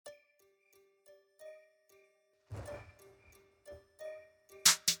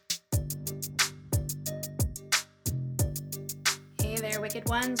there, wicked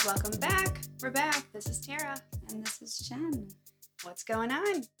ones. Welcome back. We're back. This is Tara. And this is Jen. What's going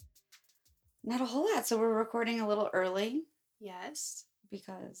on? Not a whole lot. So we're recording a little early Yes.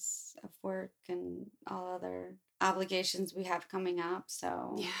 because of work and all other obligations we have coming up.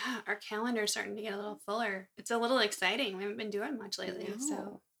 So Yeah, our calendar's starting to get a little fuller. It's a little exciting. We haven't been doing much lately. No.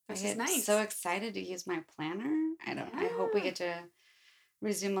 So this I is get nice. so excited to use my planner. I hope we get to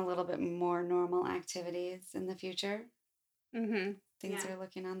resume a little bit more normal activities in the future. Mm-hmm. Things are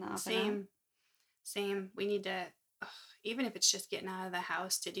looking on the up and up. Same. We need to, even if it's just getting out of the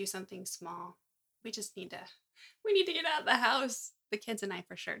house to do something small, we need to get out of the house. The kids and I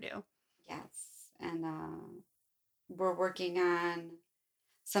for sure do. Yes. And we're working on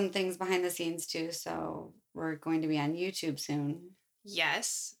some things behind the scenes too. So we're going to be on YouTube soon.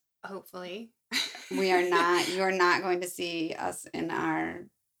 Yes, hopefully. You are not going to see us in our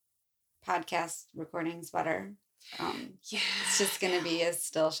podcast recording sweater. It's just going to be a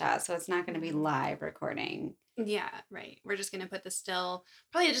still shot. So it's not going to be live recording. Yeah, right. We're just going to put the still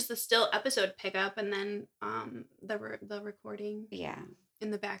episode pickup and then the recording in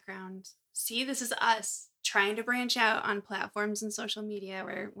the background. See, this is us trying to branch out on platforms and social media.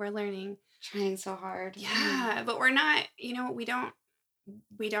 We're learning. Trying so hard. Yeah, but we're not, we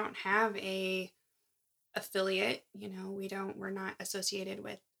don't have a affiliate, we're not associated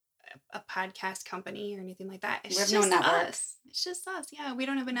with a podcast company or anything like that. We have no network. It's just us. Yeah, we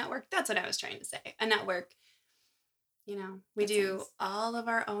don't have a network. That's what I was trying to say. A network. We do all of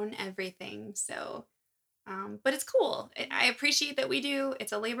our own everything. So, but it's cool. I appreciate that we do.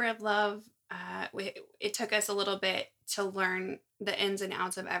 It's a labor of love. It took us a little bit to learn the ins and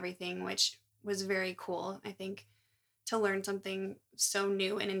outs of everything, which was very cool. I think to learn something so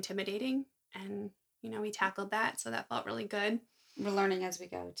new and intimidating, and we tackled that, so that felt really good. We're learning as we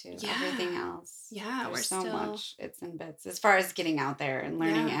go too. Yeah. Everything else. Yeah, there's so much. It's in bits as far as getting out there and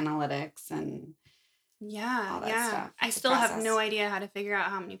learning analytics and all that stuff. I still have no idea how to figure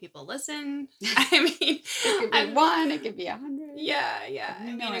out how many people listen. I mean, it could be 1, it could be 100.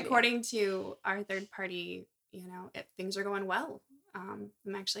 Yeah. According to our third party, if things are going well, I'm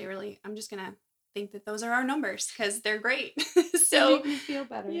just gonna think that those are our numbers because they're great. So they make me feel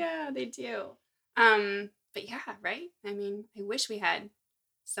better. Yeah, they do. But yeah, right? I mean, I wish we had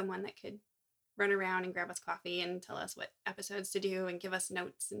someone that could run around and grab us coffee and tell us what episodes to do and give us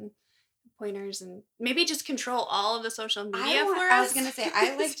notes and pointers and maybe just control all of the social media for us. I was going to say,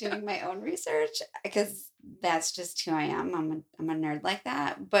 I like doing my own research because that's just who I am. I'm a nerd like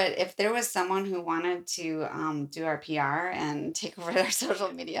that. But if there was someone who wanted to do our PR and take over our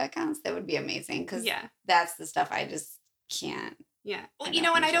social media accounts, that would be amazing because that's the stuff I just can't. Yeah. Well,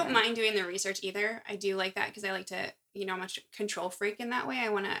 and I don't mind doing the research either. I do like that because I like to, I'm a control freak in that way. I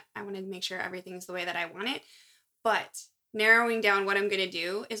want to make sure everything's the way that I want it. But narrowing down what I'm going to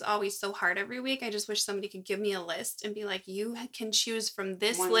do is always so hard every week. I just wish somebody could give me a list and be like, you can choose from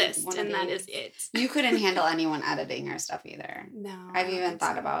this list and that is it. You couldn't handle anyone editing our stuff either. No. I've even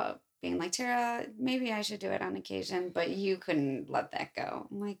thought about being like, Tara, maybe I should do it on occasion, but you couldn't let that go.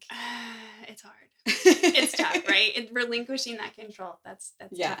 I'm like, it's hard. It's tough, right? Relinquishing that control. That's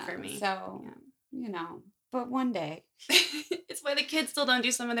tough for me. So, but one day. It's why the kids still don't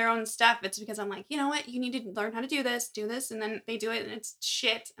do some of their own stuff. It's because I'm like, you know what? You need to learn how to do this. And then they do it and it's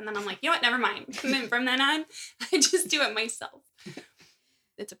shit. And then I'm like, you know what? Never mind. And then from then on, I just do it myself.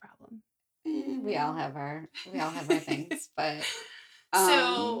 It's a problem. We all have our things, but.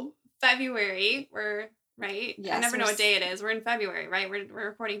 So February, right? Yes, I never know what day it is. We're in February, right? We're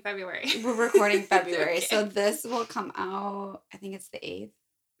recording February. We're recording February. Okay. So this will come out, I think it's the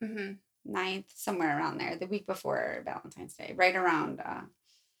 8th, 9th, somewhere around there, the week before Valentine's Day, right around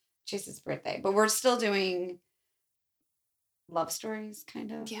Chase's birthday. But we're still doing love stories,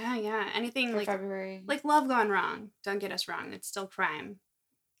 kind of. Yeah. Anything like February. Like love gone wrong. Don't get us wrong. It's still crime.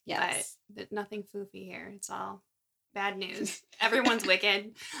 Yes. But nothing foofy here. It's all bad news. Everyone's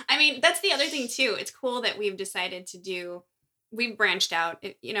wicked. I mean, that's the other thing too. It's cool that we've decided we've branched out.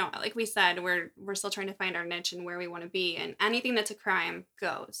 Like we said, we're still trying to find our niche and where we want to be. And anything that's a crime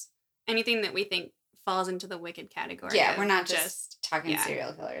goes. Anything that we think falls into the wicked category. Yeah, we're not just talking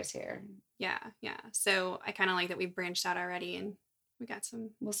serial killers here. Yeah. So I kind of like that we've branched out already and we got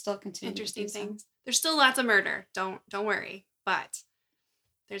some. We'll still continue interesting things. There's still lots of murder. Don't worry. But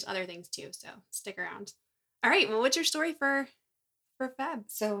there's other things too. So stick around. All right. Well, what's your story for Feb?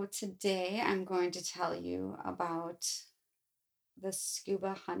 So today I'm going to tell you about the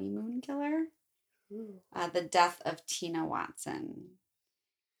scuba honeymoon killer, the death of Tina Watson.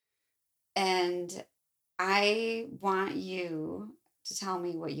 And I want you to tell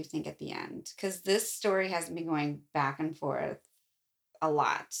me what you think at the end, because this story has been going back and forth a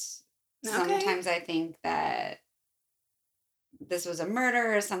lot. Okay. Sometimes I think that this was a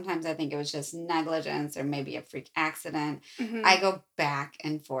murder. Sometimes I think it was just negligence or maybe a freak accident. I go back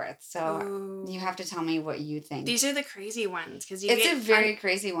and forth. So you have to tell me what you think. These are the crazy ones because It's a very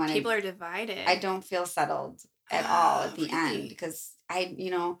crazy one. People are divided. I don't feel settled at all at the really? end because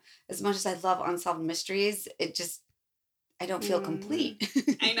as much as I love unsolved mysteries, I don't feel complete.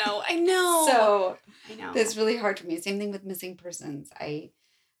 I know. So I know. it's really hard for me. Same thing with missing persons. I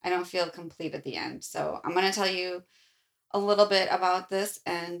don't feel complete at the end. So I'm going to tell you a little bit about this,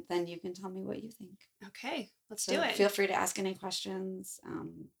 and then you can tell me what you think. Okay, let's do it. Feel free to ask any questions,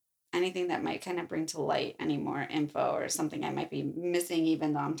 anything that might kind of bring to light any more info or something I might be missing,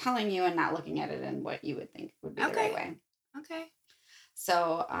 even though I'm telling you and not looking at it in what you would think would be the right way. Okay.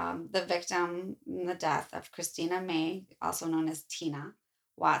 So the victim in the death of Christina May, also known as Tina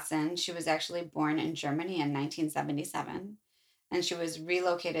Watson, she was actually born in Germany in 1977. And she was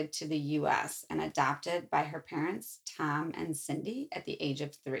relocated to the U.S. and adopted by her parents, Tom and Cindy, at the age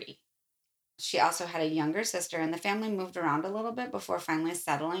of 3. She also had a younger sister, and the family moved around a little bit before finally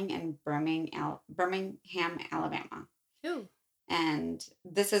settling in Birmingham, Alabama. Ooh. And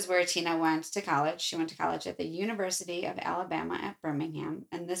this is where Tina went to college. She went to college at the University of Alabama at Birmingham,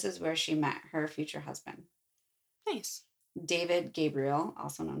 and this is where she met her future husband. Nice. David Gabriel,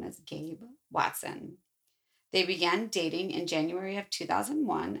 also known as Gabe Watson. They began dating in January of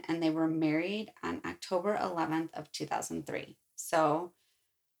 2001, and they were married on October 11th of 2003. So,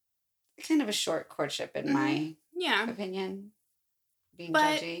 kind of a short courtship in my opinion, being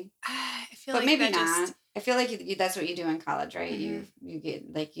judgy. I feel but like maybe not. I feel like that's what you do in college, right? You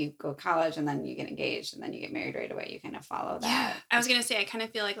get you go to college and then you get engaged and then you get married right away. You kind of follow that. Yeah, I was gonna say I kind of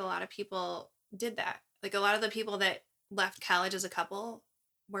feel like a lot of people did that. Like a lot of the people that left college as a couple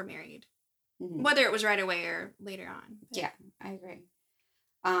were married. Whether it was right away or later on. Yeah, I agree.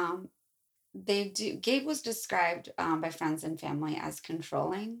 Gabe was described by friends and family as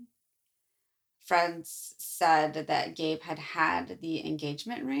controlling. Friends said that Gabe had the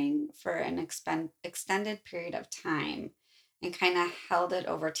engagement ring for an extended period of time and kind of held it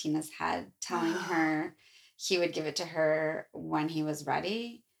over Tina's head, telling her he would give it to her when he was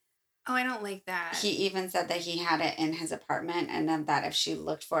ready. Oh, I don't like that. He even said that he had it in his apartment and then that if she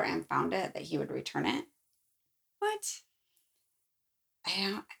looked for it and found it, that he would return it. What?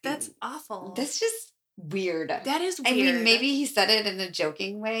 That's awful. That's just weird. That is weird. I mean, maybe he said it in a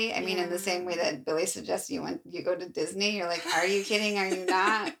joking way. I mean, in the same way that Billy suggests you go to Disney, you're like, are you kidding? Are you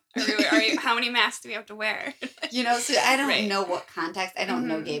not? How many masks do we have to wear? So I don't know what context. I don't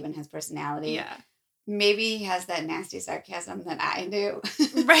know Gabe and his personality. Yeah. Maybe he has that nasty sarcasm that I do.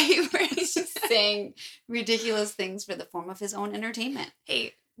 Right. He's just saying ridiculous things for the form of his own entertainment.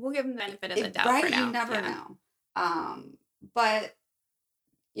 Hey, we'll give him the benefit of the doubt for now. You never know. But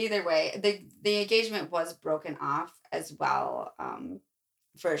either way, the engagement was broken off as well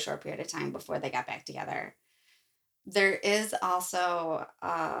for a short period of time before they got back together. There is also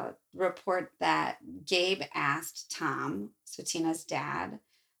a report that Gabe asked Tom, so Tina's dad,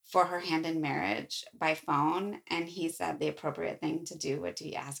 for her hand in marriage by phone, and he said the appropriate thing to do would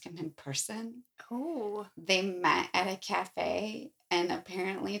be ask him in person. Oh. They met at a cafe, and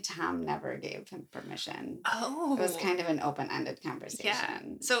apparently Tom never gave him permission. Oh. It was kind of an open-ended conversation. Yeah.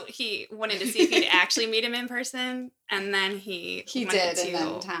 So he wanted to see if he'd actually meet him in person, and then he did, and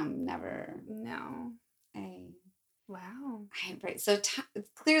then Tom never. No. Wow. Right. So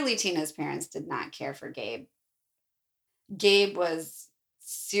clearly Tina's parents did not care for Gabe. Gabe was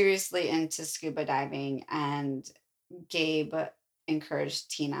seriously into scuba diving, and Gabe encouraged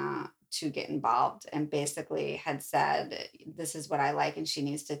Tina to get involved and basically had said, this is what I like, and she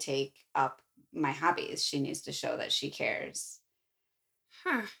needs to take up my hobbies. She needs to show that she cares.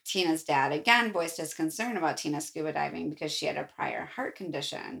 Tina's dad again voiced his concern about Tina scuba diving because she had a prior heart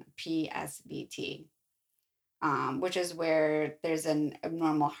condition, PSVT, which is where there's an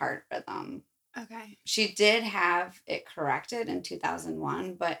abnormal heart rhythm. Okay. She did have it corrected in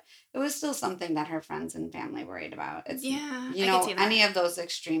 2001, but it was still something that her friends and family worried about. It's, any of those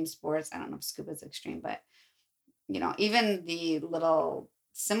extreme sports, I don't know if scuba's extreme, but, even the little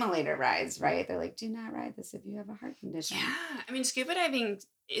simulator rides, right? They're like, do not ride this if you have a heart condition. Yeah. I mean, scuba diving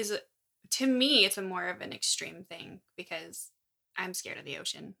is, to me, it's a more of an extreme thing because I'm scared of the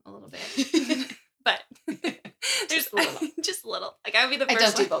ocean a little bit. But there's just a little. Like I would be the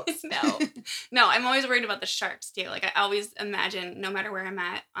first. I don't do both. No. I'm always worried about the sharks too. Like I always imagine, no matter where I'm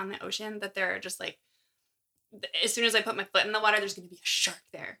at on the ocean, that there are just like, as soon as I put my foot in the water, there's going to be a shark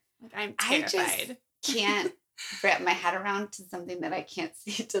there. Like I'm terrified. I just can't wrap my head around to something that I can't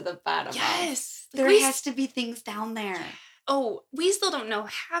see to the bottom. Yes, of. There has to be things down there. Oh, we still don't know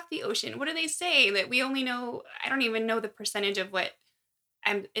half the ocean. What do they say? That we only know, I don't even know the percentage of what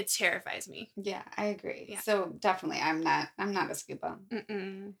it terrifies me. Yeah, I agree. Yeah. So definitely I'm not a scuba.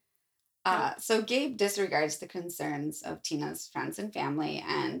 Mm-mm. Nope. So Gabe disregards the concerns of Tina's friends and family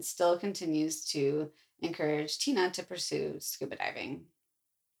and still continues to encourage Tina to pursue scuba diving.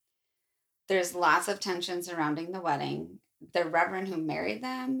 There's lots of tension surrounding the wedding. The reverend who married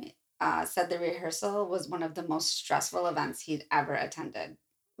them said the rehearsal was one of the most stressful events he'd ever attended,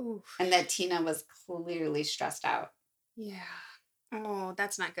 Oof. and that Tina was clearly stressed out. Yeah. Oh,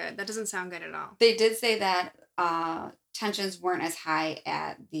 that's not good. That doesn't sound good at all. They did say that tensions weren't as high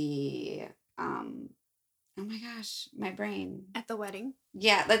at the oh my gosh, my brain. At the wedding?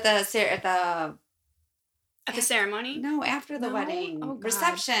 Yeah, like At the ceremony? no, after the No? wedding Oh, God.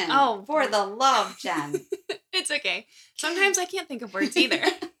 reception. Oh, for God. the love, Jen. It's okay. Sometimes I can't think of words either.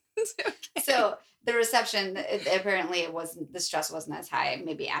 It's okay. So the reception, apparently it wasn't, the stress wasn't as high.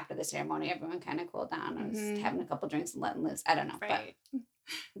 Maybe after the ceremony, everyone kind of cooled down and was having a couple drinks and letting loose. I don't know, right. but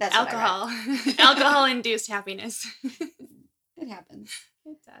that's alcohol. Alcohol-induced happiness. It happens.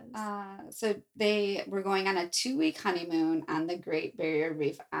 It does. So they were going on a 2-week honeymoon on the Great Barrier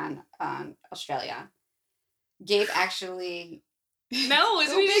Reef on Australia. Gabe actually. No,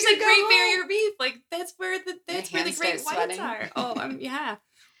 it's Oh, just baby, a go Great home. Barrier Reef. Like that's where the hands great start whites sweating. are. Oh, yeah.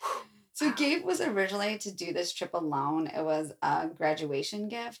 So Gabe was originally to do this trip alone. It was a graduation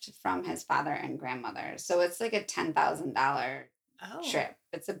gift from his father and grandmother. So it's like a $10,000 trip.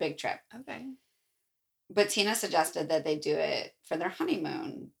 It's a big trip. Okay. But Tina suggested that they do it for their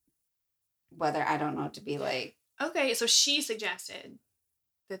honeymoon. Whether, I don't know, to be like. Okay, so she suggested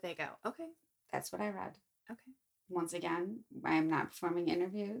that they go. Okay. That's what I read. Okay. Once again, I am not performing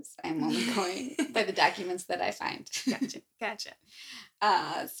interviews. I'm only going by the documents that I find. Gotcha.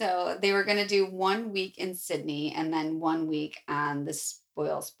 So they were going to do 1 week in Sydney and then 1 week on the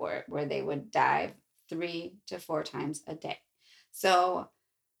spoil sport where they would dive 3 to 4 times a day. So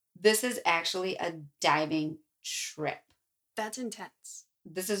this is actually a diving trip. That's intense.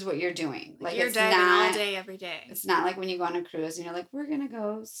 This is what you're doing. Like you're diving all day, every day. It's not like when you go on a cruise and you're like, we're gonna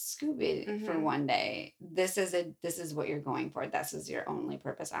go scuba for one day. This is what you're going for. This is your only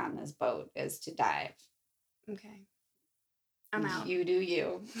purpose on this boat is to dive. Okay. I'm out. You do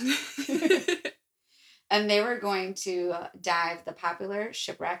you. And they were going to dive the popular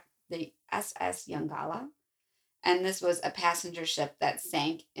shipwreck, the SS Yongala. And this was a passenger ship that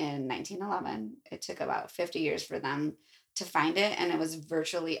sank in 1911. It took about 50 years for them to find it, and it was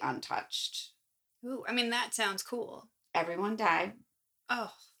virtually untouched. Ooh, I mean, that sounds cool. Everyone died.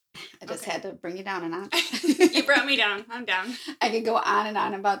 Oh. I just had to bring you down a notch. You brought me down. I'm down. I could go on and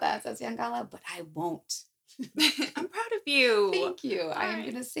on about that, says Yangala, but I won't. I'm proud of you. Thank you. I am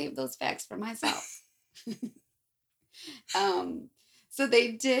going to save those facts for myself. So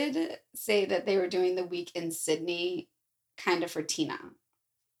they did say that they were doing the week in Sydney kind of for Tina.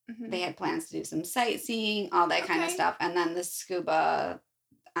 They had plans to do some sightseeing, all that kind of stuff. And then the scuba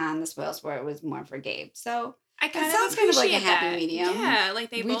on the spoil sport was more for Gabe. So it sounds kind of like a happy medium. Yeah,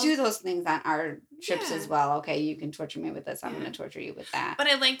 like we do those things on our trips as well. Okay, you can torture me with this. I'm going to torture you with that. But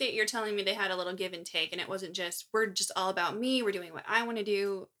I like that you're telling me they had a little give and take, and it wasn't just we're just all about me. We're doing what I want to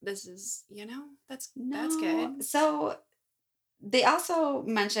do. This is that's good. So they also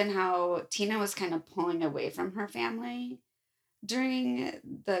mentioned how Tina was kind of pulling away from her family during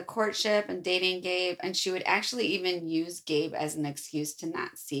the courtship and dating Gabe, and she would actually even use Gabe as an excuse to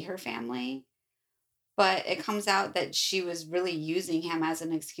not see her family. But it comes out that she was really using him as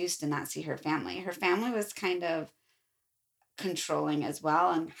an excuse to not see her family. Her family was kind of controlling as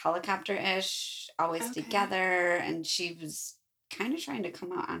well and helicopter-ish, always together, and she was kind of trying to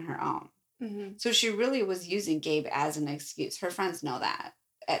come out on her own. So she really was using Gabe as an excuse. Her friends know that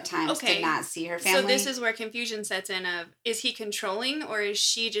at times to not see her family. So this is where confusion sets in of, is he controlling or is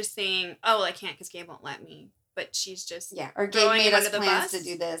she just saying, oh, I can't because Gabe won't let me? But she's just or Gabe made us plans to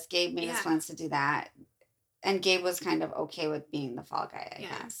do this. Gabe made us plans to do that. And Gabe was kind of okay with being the fall guy, I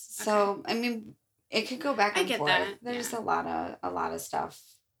guess. Okay. So, I mean, it could go back and forth. That. There's a lot of stuff.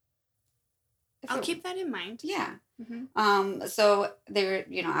 I'll keep that in mind. Yeah. So they were,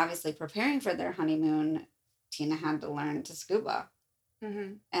 obviously preparing for their honeymoon. Tina had to learn to scuba.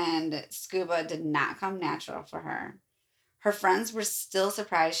 And scuba did not come natural for her. Her friends were still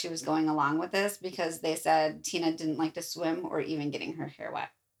surprised she was going along with this because they said Tina didn't like to swim or even getting her hair wet.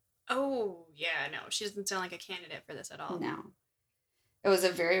 Oh, yeah, no. She doesn't sound like a candidate for this at all. No. It was a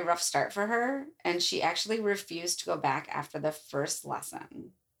very rough start for her, and she actually refused to go back after the first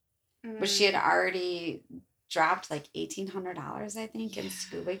lesson. But she had already dropped like $1,800, I think, in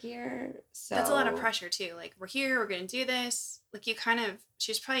scuba gear. So that's a lot of pressure too. Like, we're here, we're going to do this. Like,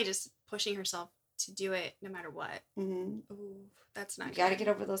 she's probably just pushing herself to do it no matter what. Mm-hmm. Ooh, that's not You got to get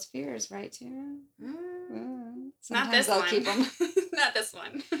over those fears, right, Tara? Not this one. Keep them. Not this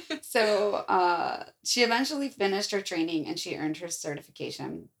one. So she eventually finished her training and she earned her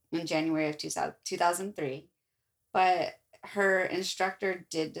certification in January of 2003. But her instructor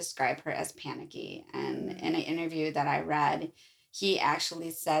did describe her as panicky. And in an interview that I read, he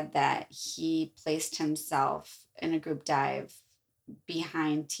actually said that he placed himself in a group dive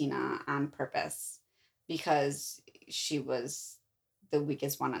behind Tina on purpose because she was the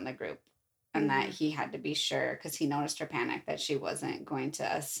weakest one in the group. And that he had to be sure, because he noticed her panic, that she wasn't going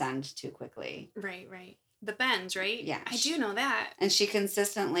to ascend too quickly. Right. The bends, right? Yeah. I do know that. And she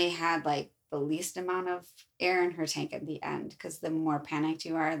consistently had like the least amount of air in her tank at the end, because the more panicked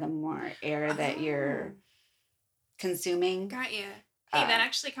you are, the more air that you're consuming. Got you. Hey, that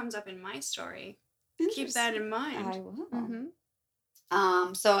actually comes up in my story. Keep that in mind. I will.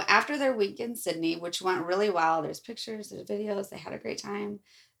 Mm-hmm. So after their week in Sydney, which went really well, there's pictures, there's videos, they had a great time.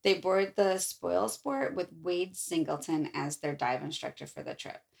 They board the Spoil Sport with Wade Singleton as their dive instructor for the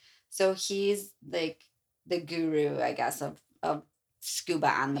trip. So he's like the guru, I guess, of scuba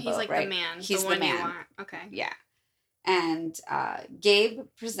on the boat, right? He's like the man. He's the one you want. Okay. Yeah. And Gabe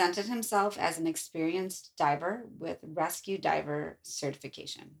presented himself as an experienced diver with rescue diver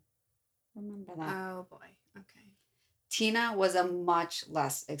certification. Remember that? Oh, boy. Okay. Tina was a much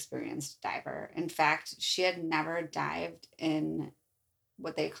less experienced diver. In fact, she had never dived in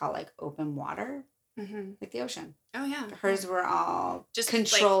what they call like open water, like the ocean. Oh, yeah. Hers were all just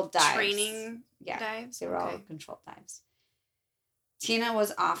controlled like dives. Training dives? They were all controlled dives. Tina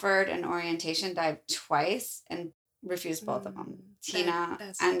was offered an orientation dive twice and refused both of them. Tina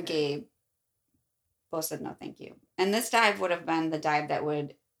and Gabe both said no, thank you. And this dive would have been the dive that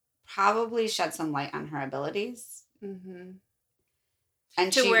would probably shed some light on her abilities.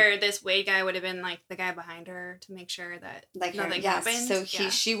 And where this Wade guy would have been like the guy behind her to make sure that nothing happened. So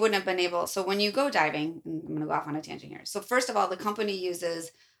she wouldn't have been able. So when you go diving, and I'm going to go off on a tangent here. So first of all, the company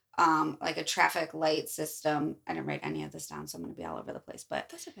uses like a traffic light system. I didn't write any of this down, so I'm going to be all over the place. But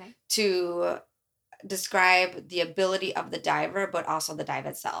that's okay. To describe the ability of the diver, but also the dive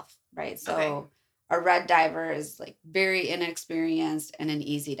itself, right? So a red diver is like very inexperienced and an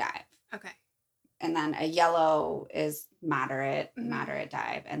easy dive. Okay. And then a yellow is moderate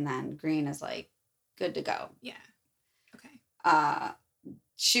dive. And then green is like good to go. Yeah. Okay.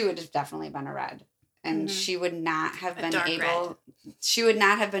 She would have definitely been a red. And she would not have been able she would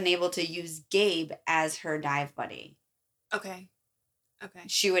not have been able to use Gabe as her dive buddy. Okay.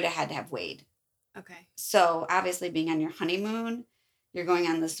 She would have had to have Wade. Okay. So obviously being on your honeymoon, you're going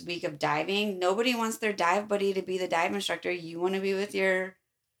on this week of diving. Nobody wants their dive buddy to be the dive instructor. You want to be with your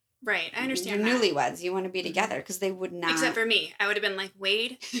right. I understand. Your newlyweds. You want to be together because they would not. Except for me, I would have been like,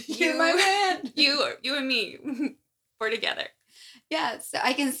 Wade, you're my man. you and me, we're together. Yeah, so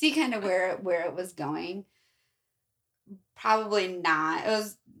I can see kind of where it was going. Probably not. It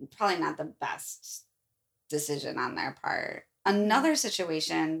was probably not the best decision on their part. Another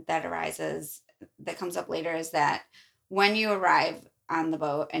situation that arises that comes up later is that when you arrive on the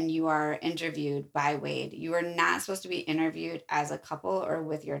boat and you are interviewed by Wade, you are not supposed to be interviewed as a couple or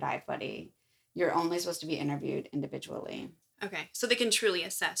with your dive buddy. You're only supposed to be interviewed individually. Okay, so they can truly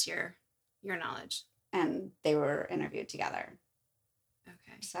assess your knowledge. And they were interviewed together.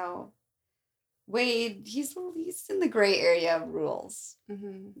 Okay. So Wade, he's in the gray area of rules.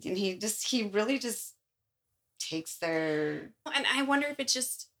 And he really just takes their... And I wonder if it's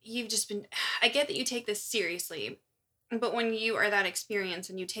just, you've just been... I get that you take this seriously, but when you are that experienced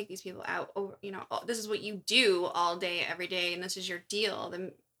and you take these people out, this is what you do all day, every day, and this is your deal,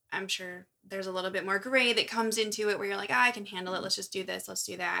 then I'm sure there's a little bit more gray that comes into it where you're like, I can handle it. Let's just do this. Let's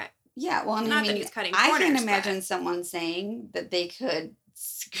do that. Yeah, well, not that he's cutting corners. I can imagine someone saying that they could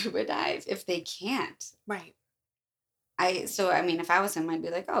scuba dive if they can't. Right. If I was him, I'd be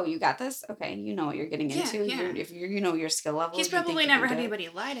like, oh, you got this? Okay, you know what you're getting into. Yeah. If you know your skill level. He's probably never had anybody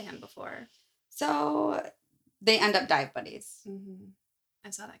lie to him before. So they end up dive buddies. I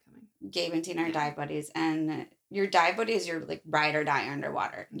saw that coming. Gabe and Tina are dive buddies. And your dive buddy is your like ride or die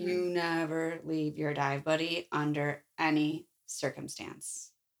underwater. You never leave your dive buddy under any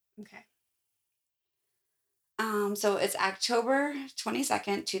circumstance. Okay. So it's October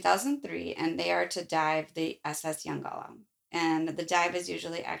 22nd, 2003, and they are to dive the SS Yongala. And the dive is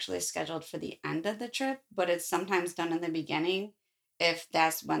usually actually scheduled for the end of the trip, but it's sometimes done in the beginning if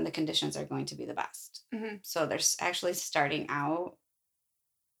that's when the conditions are going to be the best. So they're actually starting out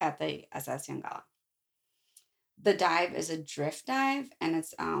at the SS Yongala. the dive is a drift dive, and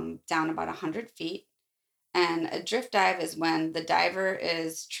it's down about 100 feet. And a drift dive is when the diver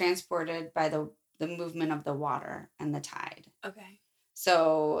is transported by the movement of the water and the tide. Okay.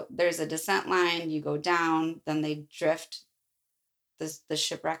 So there's a descent line, you go down, then they drift the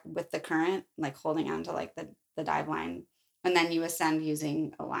shipwreck with the current, like holding on to like the dive line, and then you ascend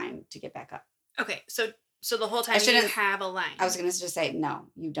using a line to get back up. Okay, so the whole time you have a line. I was going to just say no,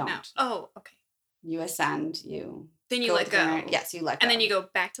 you don't. No. Oh, okay. You ascend, you then you let go. Yes, you let go. And then you go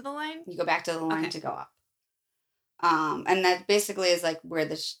back to the line? You go back to the line to go up. And that basically is like where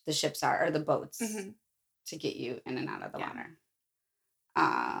the ships are, or the boats, to get you in and out of the water.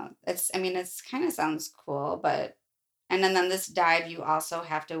 It's kind of sounds cool, but, and then this dive, you also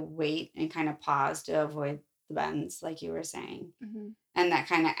have to wait and kind of pause to avoid the bends, like you were saying. And that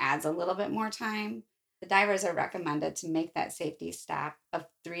kind of adds a little bit more time. The divers are recommended to make that safety stop of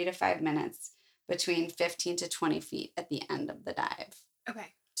 3 to 5 minutes between 15 to 20 feet at the end of the dive.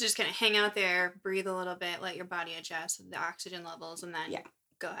 Okay. So just kind of hang out there, breathe a little bit, let your body adjust to the oxygen levels, and then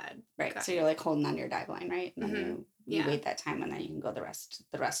go ahead. Right. So you're like holding on to your dive line, right? And then you wait that time, and then you can go the rest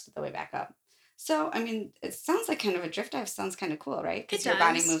of the way back up. So, I mean, it sounds like kind of a drift dive. Sounds kind of cool, right? Because your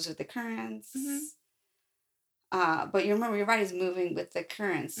body moves with the currents. But you remember your body's moving with the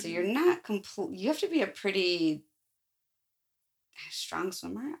currents. So you're not you have to be a pretty strong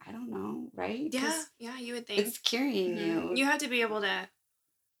swimmer. I don't know, right? Yeah, you would think. It's carrying you. You have to be able to,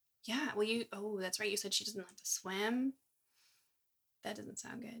 that's right. You said she doesn't like to swim. That doesn't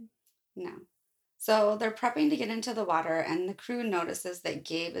sound good. No. So they're prepping to get into the water, and the crew notices that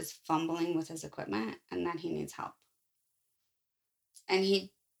Gabe is fumbling with his equipment and that he needs help. And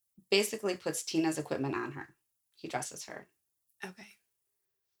he basically puts Tina's equipment on her. He dresses her. Okay.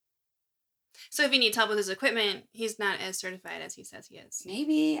 So if he needs help with his equipment, he's not as certified as he says he is.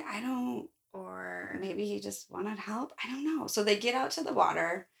 Maybe, I don't... Or... maybe he just wanted help. I don't know. So they get out to the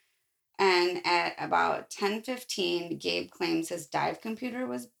water, and at about 10:15, Gabe claims his dive computer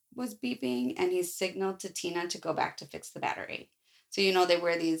was beeping, and he signaled to Tina to go back to fix the battery. So, they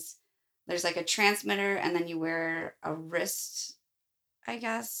wear these... there's like a transmitter, and then you wear a wrist... I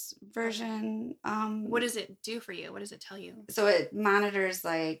guess, version. What does it do for you? What does it tell you? So it monitors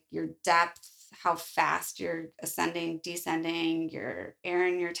like your depth, how fast you're ascending, descending, your air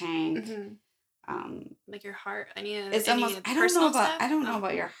in your tank. Like your heart. I don't know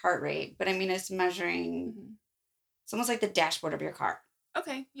about your heart rate, but I mean it's measuring. It's almost like the dashboard of your car.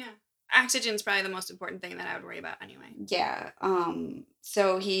 Okay, yeah. Oxygen's probably the most important thing that I would worry about anyway. Yeah.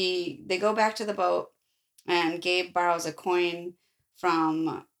 So they go back to the boat, and Gabe borrows a coin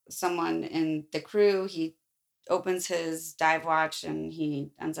from someone in the crew. He opens his dive watch, and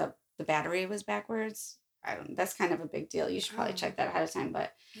he ends up, the battery was backwards. That's kind of a big deal. You should probably check that ahead of time,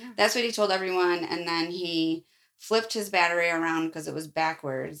 but that's what he told everyone. And then he flipped his battery around because it was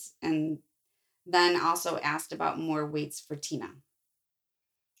backwards, and then also asked about more weights for Tina.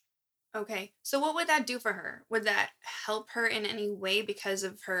 Okay. So what would that do for her? Would that help her in any way because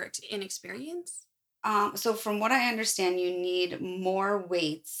of her inexperience? So from what I understand, you need more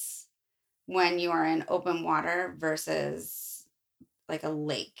weights when you are in open water versus like a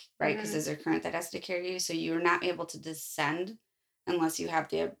lake, right? Because there's a current that has to carry you. So you're not able to descend unless you have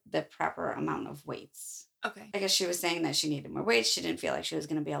the proper amount of weights. Okay. I guess she was saying that she needed more weights. She didn't feel like she was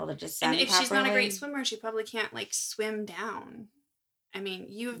going to be able to descend And if properly. she's not a great swimmer, she probably can't like swim down. I mean,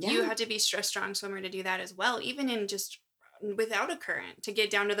 you have to be a strong swimmer to do that as well, even in just without a current, to get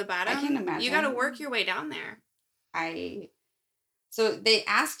down to the bottom. I can imagine. You got to work your way down there. So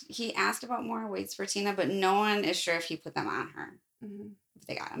he asked about more weights for Tina, but no one is sure if he put them on her. If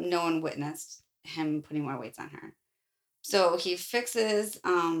they got him. No one witnessed him putting more weights on her. So he fixes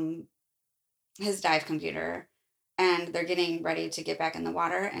his dive computer, and they're getting ready to get back in the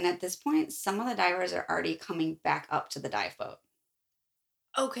water. And at this point, some of the divers are already coming back up to the dive boat.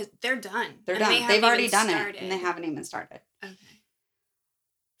 Oh, because they're done. They're done. They've already done it, and they haven't even started. Okay.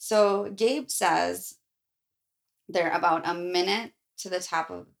 So Gabe says they're about a minute to the top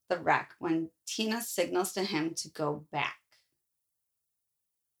of the wreck when Tina signals to him to go back.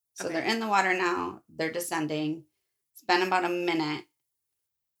 So they're in the water now. They're descending. It's been about a minute,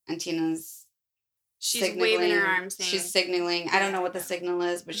 and she's waving her arms. She's signaling. I don't know what the signal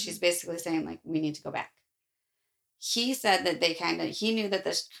is, but she's basically saying, like, we need to go back. He said that he knew that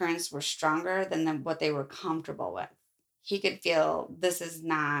the currents were stronger than what they were comfortable with. He could feel this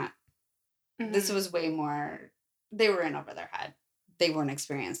was way more, they were in over their head. They weren't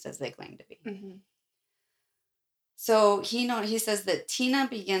experienced as they claimed to be. So he says that Tina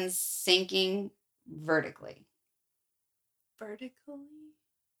begins sinking vertically. Vertically?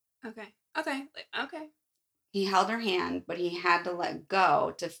 Okay. He held her hand, but he had to let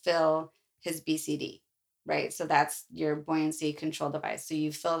go to fill his BCD, right? So that's your buoyancy control device. So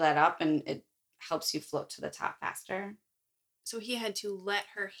you fill that up and it helps you float to the top faster. So he had to let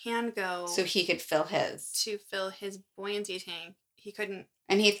her hand go So he could fill his. to fill his buoyancy tank. He couldn't.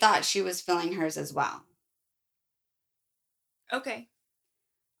 And he thought she was filling hers as well. Okay.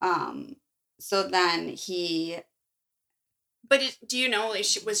 So then he. But do you know, like,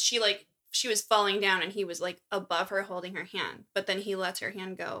 she was falling down and he was like above her holding her hand, but then he lets her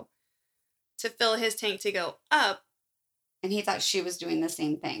hand go to fill his tank to go up. And he thought she was doing the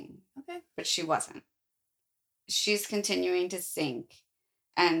same thing. Okay. But she wasn't. She's continuing to sink,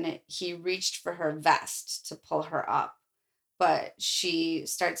 and he reached for her vest to pull her up, but she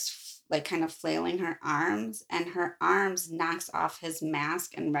starts like kind of flailing her arms, and her arms knocks off his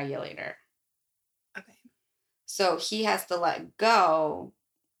mask and regulator. Okay. So he has to let go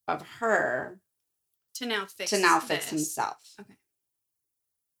of her to now fix himself. Okay.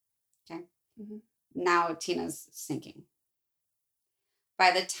 Mm-hmm. Now Tina's sinking.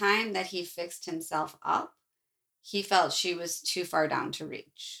 By the time that he fixed himself up, he felt she was too far down to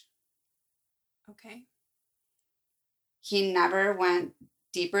reach. Okay. He never went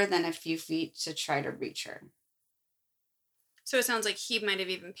deeper than a few feet to try to reach her. So it sounds like he might have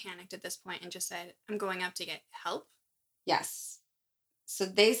even panicked at this point and just said, I'm going up to get help? Yes. So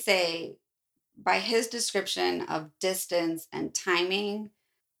they say, by his description of distance and timing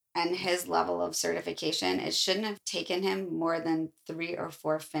and his level of certification, it shouldn't have taken him more than 3 or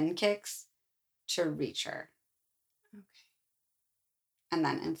 4 fin kicks to reach her. Okay. And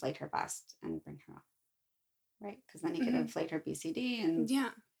then inflate her vest and bring her up. Right? Because then he could inflate her BCD and. Yeah.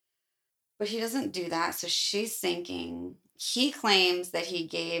 But he doesn't do that, so she's sinking. He claims that he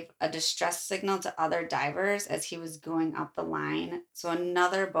gave a distress signal to other divers as he was going up the line. So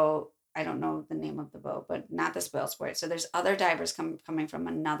another boat, I don't know the name of the boat, but not the spoil sport. So there's other divers coming from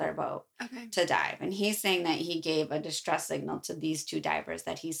another boat to dive. And he's saying that he gave a distress signal to these 2 divers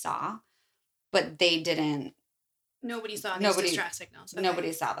that he saw, but they didn't. Nobody saw these distress signals. Okay.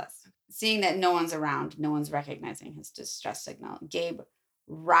 Nobody saw this. Seeing that no one's around, no one's recognizing his distress signal, Gabe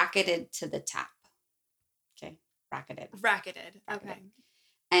rocketed to the top. Okay, rocketed. Okay.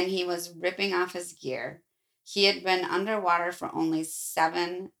 And he was ripping off his gear. He had been underwater for only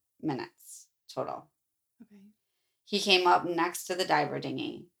 7 minutes total. Okay. He came up next to the diver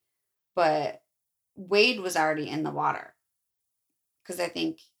dinghy, but Wade was already in the water. Because I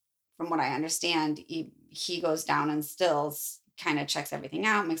think, from what I understand, he goes down and still kind of checks everything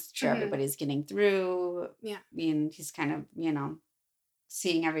out, makes sure everybody's getting through. Yeah. And he's kind of,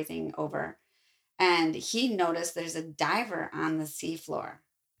 seeing everything over. And he noticed there's a diver on the seafloor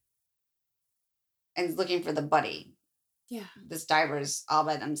and is looking for the buddy. Yeah. This diver's all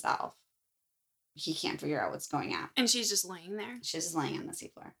by themselves. He can't figure out what's going on. And she's just laying there? She's just laying on the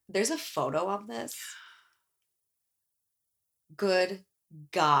seafloor. There's a photo of this. Good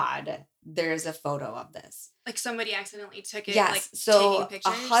God. There's a photo of this. Like somebody accidentally took it? Yes. Like so taking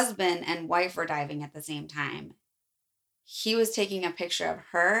pictures? A husband and wife were diving at the same time. He was taking a picture of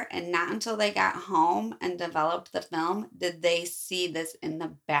her, and not until they got home and developed the film did they see this in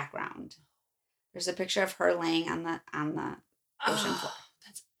the background. There's a picture of her laying on the ocean floor.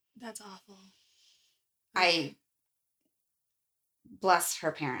 That's awful. I bless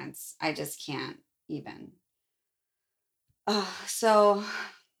her parents. I just can't even. So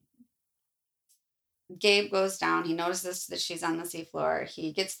Gabe goes down. He notices that she's on the seafloor.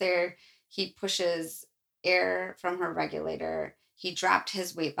 He gets there. He pushes air from her regulator. He dropped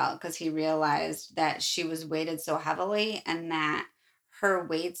his weight belt because he realized that she was weighted so heavily and that her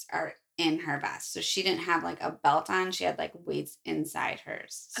weights are in her vest. So she didn't have like a belt on. She had like weights inside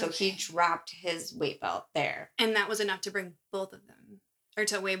hers. So he dropped his weight belt there. And that was enough to bring both of them, or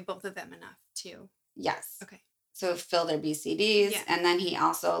to weigh both of them enough too. Yes. Okay. So fill their BCDs. Yeah. And then he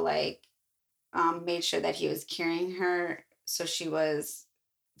also made sure that he was carrying her so she was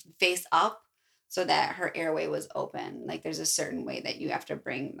face up, so that her airway was open. Like there's a certain way that you have to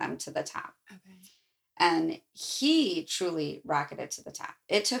bring them to the top. Okay. And he truly rocketed to the top.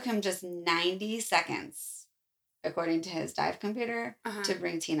 It took him just 90 seconds, according to his dive computer, to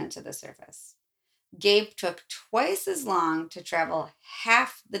bring Tina to the surface. Gabe took twice as long to travel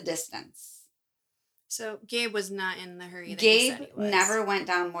half the distance. So Gabe was not in the hurry that Gabe he said he was. Never went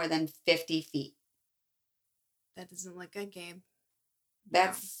down more than 50 feet. That doesn't look good, Gabe.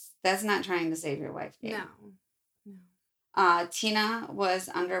 That's not trying to save your wife, Gabe. No. Tina was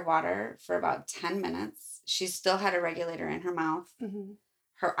underwater for about 10 minutes. She still had a regulator in her mouth. Mm-hmm.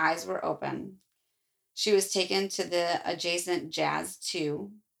 Her eyes were open. She was taken to the adjacent Jazz 2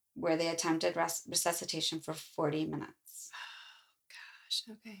 where they attempted resuscitation for 40 minutes. Oh, gosh.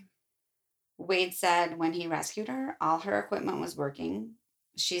 Okay. Wade said when he rescued her, all her equipment was working.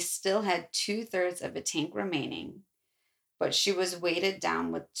 She still had 2/3 of a tank remaining, but she was weighted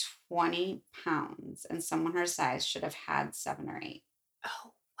down with 20 pounds, and someone her size should have had 7 or 8.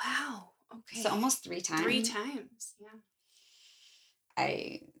 Oh, wow. So Okay. almost 3 times. 3 times. Yeah.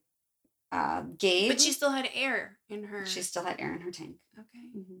 Gabe. But she still had air in her. She still had air in her tank. Okay.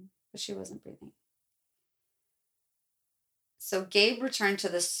 But she wasn't breathing. So Gabe returned to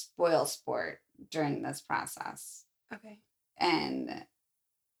the spoil sport during this process. Okay. And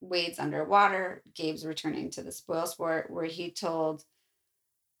Wade's underwater. Gabe's returning to the spoil sport where he told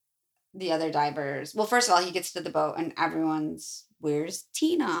the other divers. Well, first of all, he gets to the boat and everyone's, where's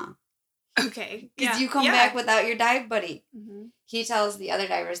Tina? Okay. Because you come back without your dive buddy. Mm-hmm. He tells the other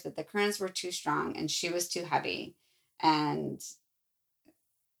divers that the currents were too strong and she was too heavy. And,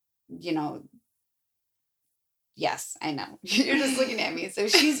 yes, I know. You're just looking at me. So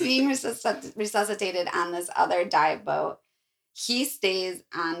she's being resuscitated on this other dive boat. He stays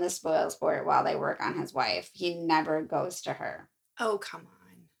on the spoil sport while they work on his wife. He never goes to her. Oh, come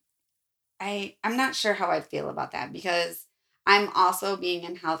on. I'm not sure how I feel about that because I'm also being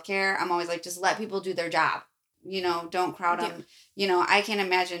in healthcare. I'm always like, just let people do their job. Don't crowd them. I can't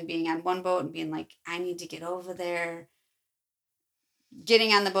imagine being on one boat and being like, I need to get over there.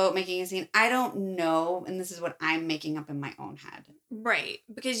 Getting on the boat, making a scene. I don't know. And this is what I'm making up in my own head. Right.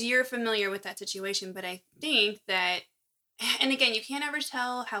 Because you're familiar with that situation. But I think that, and again, you can't ever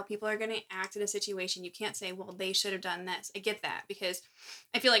tell how people are going to act in a situation. You can't say, well, they should have done this. I get that because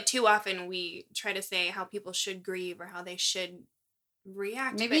I feel like too often we try to say how people should grieve or how they should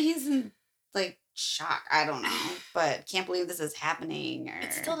react. Maybe he's in shock. I don't know. But can't believe this is happening. Or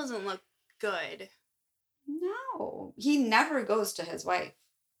it still doesn't look good. No, he never goes to his wife.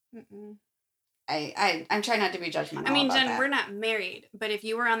 Mm-mm. I'm trying not to be judgmental. I mean, about Jen, that. we're not married, but if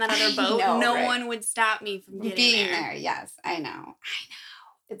you were on that other boat, no one would stop me from being there. Yes, I know.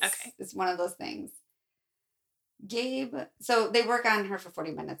 It's one of those things. Gabe, so they work on her for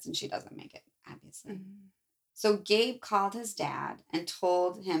 40 minutes and she doesn't make it, obviously. Mm-hmm. So Gabe called his dad and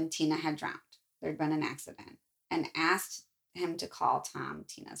told him Tina had drowned. There'd been an accident and asked him to call Tom,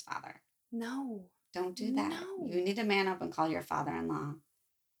 Tina's father. No. Don't do that. No. You need to man up and call your father-in-law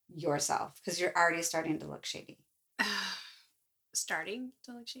yourself because you're already starting to look shady. Starting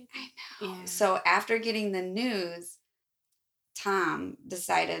to look shady? I know. Yeah. So after getting the news, Tom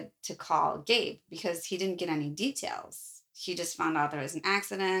decided to call Gabe because he didn't get any details. He just found out there was an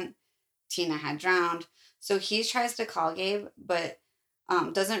accident. Tina had drowned. So he tries to call Gabe, but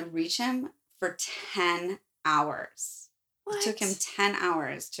doesn't reach him for 10 hours. What? It took him 10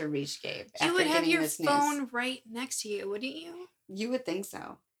 hours to reach Gabe. You would have your phone right next to you, wouldn't you? You would think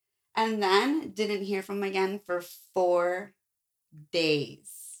so. And then didn't hear from him again for 4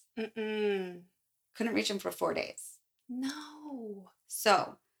 days. Couldn't reach him for 4 days. No.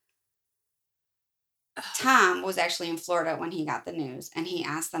 So Tom was actually in Florida when he got the news, and he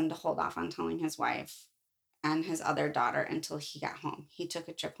asked them to hold off on telling his wife and his other daughter until he got home. He took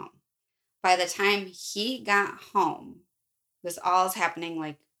a trip home. By the time he got home, this all is happening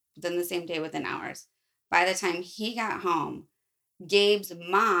within the same day, within hours. By the time he got home, Gabe's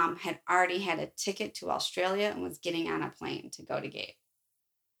mom had already had a ticket to Australia and was getting on a plane to go to Gabe.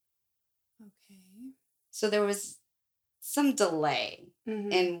 Okay. So there was some delay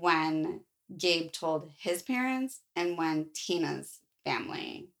in when Gabe told his parents and when Tina's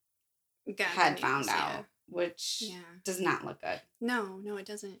family had found out, which does not look good. No, it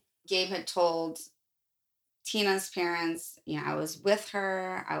doesn't. Gabe had told Tina's parents, I was with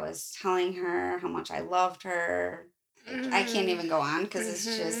her. I was telling her how much I loved her. I can't even go on because it's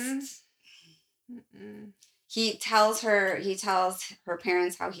just... He tells her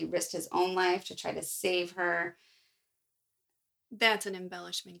parents how he risked his own life to try to save her. That's an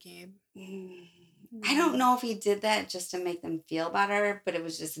embellishment, Gabe. I don't know if he did that just to make them feel better, but it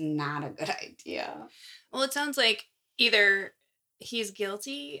was just not a good idea. Well, it sounds like either he's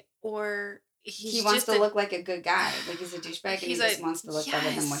guilty or he wants to look like a good guy. Like he's a douchebag and he just wants to look better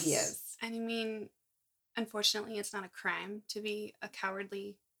than what he is. I mean, unfortunately, it's not a crime to be a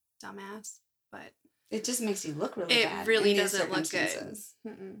cowardly dumbass, but... It just makes you look really bad. It really doesn't look good.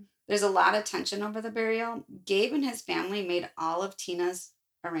 There's a lot of tension over the burial. Gabe and his family made all of Tina's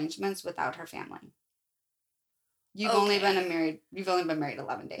arrangements without her family. You've only been married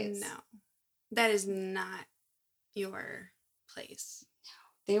 11 days. No. That is not your place.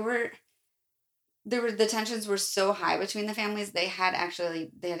 No. The tensions were so high between the families, they had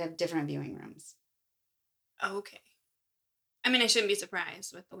different viewing rooms. Okay. I mean, I shouldn't be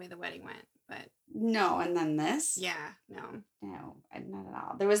surprised with the way the wedding went, but No, and then this? yeah, no. No, not at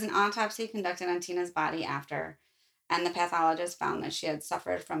all. There was an autopsy conducted on Tina's body after, and the pathologist found that she had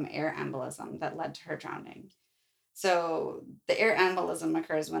suffered from air embolism that led to her drowning. So the air embolism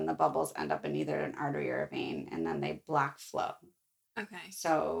occurs when the bubbles end up in either an artery or a vein, and then they block flow. Okay.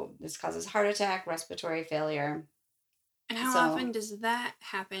 So this causes heart attack, respiratory failure. And how So often does that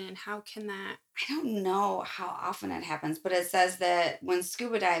happen, and how can that? I don't know how often it happens, but it says that when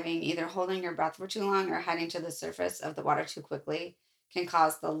scuba diving, either holding your breath for too long or heading to the surface of the water too quickly can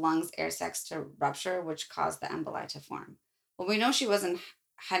cause the lungs' air sacs to rupture, which cause the emboli to form. Well, we know she wasn't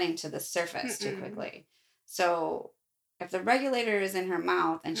heading to the surface too Mm-mm. quickly. So if the regulator is in her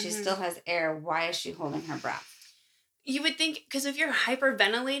mouth and she Mm-hmm. still has air, why is she holding her breath? You would think, because if you're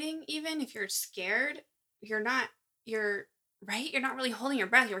hyperventilating, even if you're scared, you're right. You're not really holding your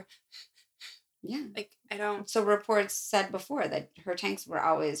breath. You're Yeah. like, I don't. So reports said before that her tanks were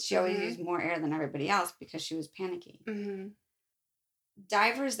she always Mm-hmm. used more air than everybody else because she was panicky. Mm-hmm.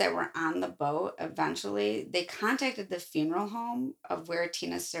 Divers that were on the boat eventually they contacted the funeral home of where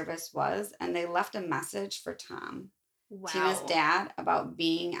Tina's service was and they left a message for Tom, Tina's Wow. dad, about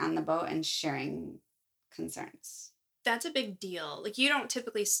being on the boat and sharing concerns. That's a big deal. Like, you don't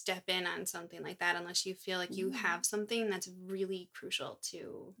typically step in on something like that unless you feel like you No. have something that's really crucial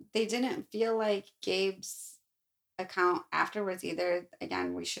to. They didn't feel like Gabe's account afterwards either.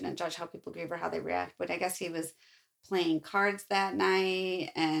 Again, we shouldn't judge how people grieve or how they react, but I guess he was playing cards that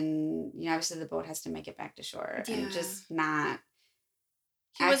night and obviously the boat has to make it back to shore and Yeah. just not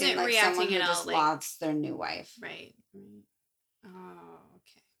He acting wasn't like someone reacting who at all just like. lost their new wife. Right. Right. Oh,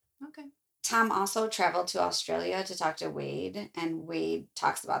 okay. Okay. Tom also traveled to Australia to talk to Wade, and Wade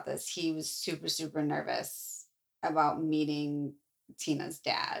talks about this. He was super, super nervous about meeting Tina's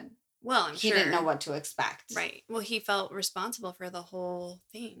dad. Well, I'm He didn't know sure. what to expect. Right. Well, he felt responsible for the whole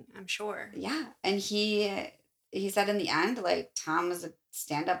thing, I'm sure. Yeah, and he said in the end, like Tom was a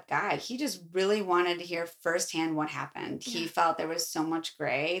stand-up guy. He just really wanted to hear firsthand what happened. He Yeah. felt there was so much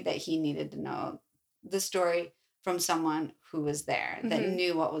gray that he needed to know the story from someone who was there that Mm-hmm.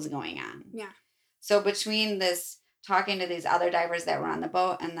 knew what was going on. Yeah. So between this talking to these other divers that were on the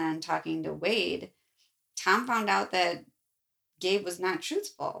boat and then talking to Wade, Tom found out that Gabe was not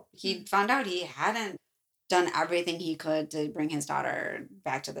truthful. He found out he hadn't done everything he could to bring his daughter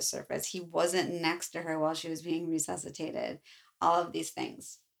back to the surface. He wasn't next to her while she was being resuscitated. All of these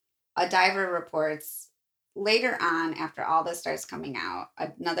things. A diver reports later on, after all this starts coming out,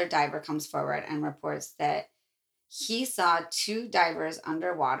 another diver comes forward and reports that he saw two divers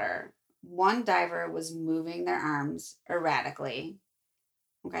underwater. One diver was moving their arms erratically.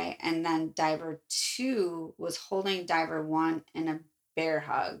 Okay. And then diver two was holding diver one in a bear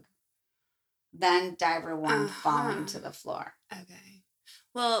hug. Then diver one falling to the floor. Okay.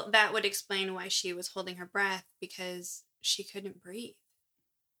 Well, that would explain why she was holding her breath, because she couldn't breathe.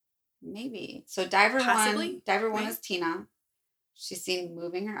 Maybe. So diver Possibly, one right? is Tina. She's seen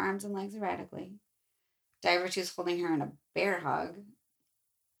moving her arms and legs erratically. Diver two is holding her in a bear hug.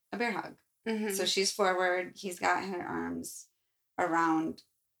 A bear hug. Mm-hmm. So she's forward. He's got her arms around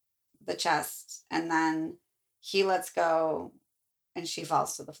the chest. And then he lets go and she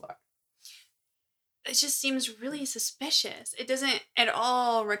falls to the floor. It just seems really suspicious. It doesn't at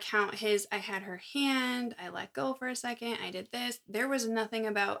all recount his, I had her hand, I let go for a second, I did this. There was nothing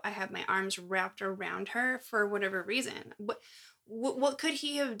about, I have my arms wrapped around her for whatever reason. What could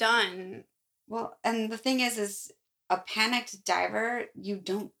he have done? Well, and the thing is a panicked diver, you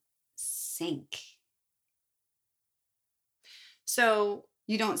don't sink. So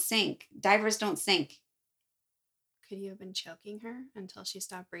You don't sink. Divers don't sink. could you have been choking her until she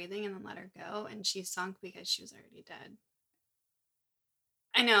stopped breathing and then let her go and she sunk because she was already dead?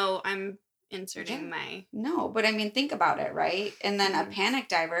 I know I'm inserting my. No, but I mean, think about it, right? And then a Mhm. panic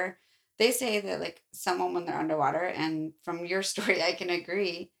diver, they say that like someone when they're underwater, and from your story, I can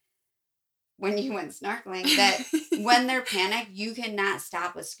agree when you went snorkeling that when they're panicked, you cannot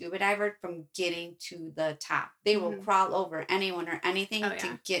stop a scuba diver from getting to the top. They will Mhm. crawl over anyone or anything Oh, yeah.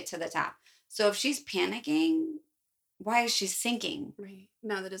 to get to the top. So if she's panicking, why is she sinking? Right.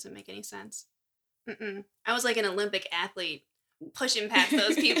 No, that doesn't make any sense. Mm-mm. I was like an Olympic athlete pushing past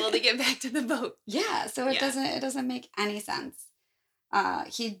those people to get back to the boat. Yeah, so it Yeah. doesn't make any sense.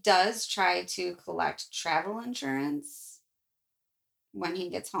 He does try to collect travel insurance when he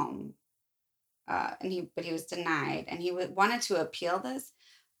gets home, but he was denied, and he wanted to appeal this,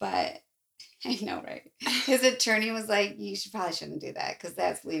 but I know, right? His attorney was like, "You shouldn't do that because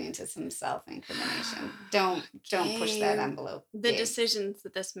that's leading to some self incrimination. Don't push that Gabe, envelope." the Gabe. decisions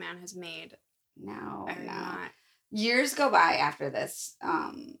that this man has made No, are no. not. Years go by after this.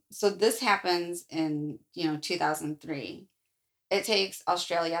 So this happens in, 2003. It takes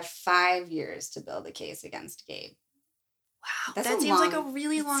Australia 5 years to build a case against Gabe. Wow, That's that seems like a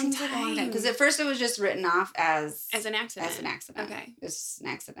really long seems time. like a long time. Because at first it was just written off as an accident. Okay. It was an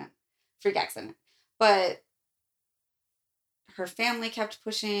accident. Freak accident. But her family kept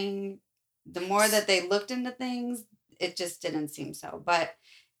pushing. The more that they looked into things, it just didn't seem so. But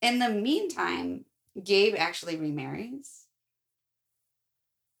in the meantime, Gabe actually remarries.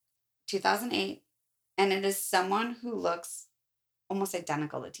 2008. And it is someone who looks almost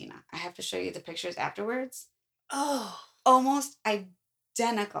identical to Tina. I have to show you the pictures afterwards. Oh. Almost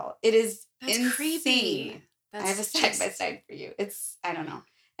identical. It is That's insane. creepy. I have a side by side for you. I don't know.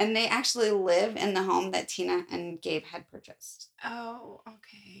 And they actually live in the home that Tina and Gabe had purchased. Oh,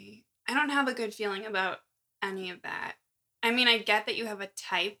 okay. I don't have a good feeling about any of that. I mean, I get that you have a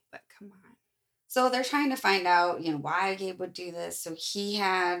type, but come on. So they're trying to find out, why Gabe would do this. So she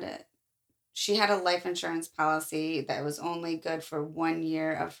had a life insurance policy that was only good for 1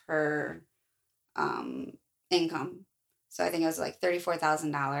 year of her income. So I think it was like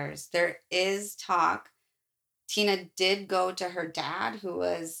 $34,000. There is talk. Tina did go to her dad, who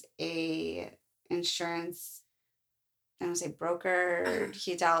was a insurance, I don't say broker.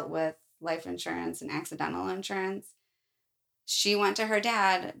 He dealt with life insurance and accidental insurance. She went to her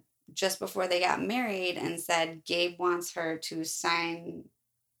dad just before they got married and said Gabe wants her to sign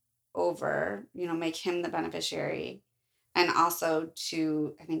over, make him the beneficiary, and also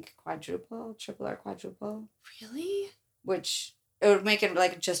to, I think, triple or quadruple. Really? Which it would make it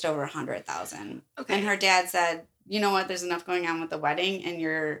like just over 100,000. Okay. And her dad said, you know what, there's enough going on with the wedding, and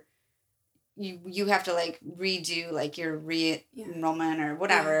you have to like redo like your re-enrollment or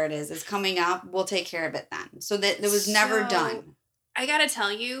whatever it is coming up. We'll take care of it then. So that it was never done. I gotta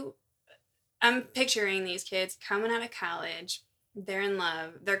tell you, I'm picturing these kids coming out of college. They're in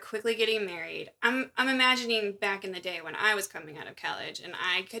love. They're quickly getting married. I'm imagining back in the day when I was coming out of college and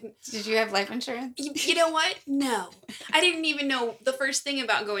I couldn't. Did you have life insurance? You know what? No. I didn't even know the first thing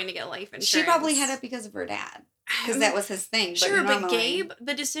about going to get life insurance. She probably had it because of her dad. Because that was his thing. Sure, but Gabe,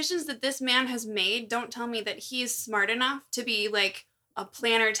 the decisions that this man has made don't tell me that he's smart enough to be like a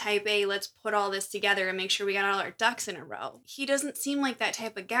planner type A. Let's put all this together and make sure we got all our ducks in a row. He doesn't seem like that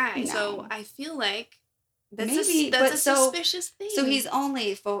type of guy. No. So I feel like that's a suspicious thing. So he's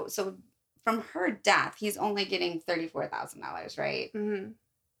only so from her death, he's only getting $34,000, right? Mm-hmm.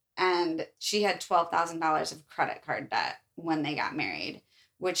 And she had $12,000 of credit card debt when they got married,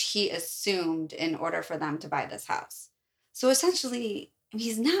 which he assumed in order for them to buy this house. So essentially,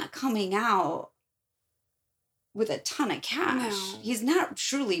 he's not coming out with a ton of cash. No. He's not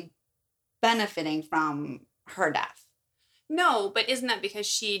truly benefiting from her death. No, but isn't that because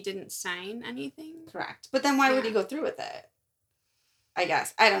she didn't sign anything? Correct. But then why would he go through with it? I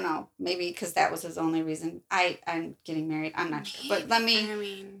guess. I don't know. Maybe because that was his only reason. I'm getting married. I'm not sure. But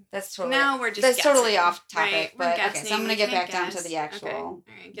that's totally... Now we're just That's guessing, totally off topic. Right? But okay, so I'm going to get back down to the actual...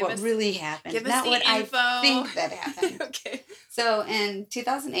 Okay. What really happened. Give us not the what info. I think that happened. Okay. So in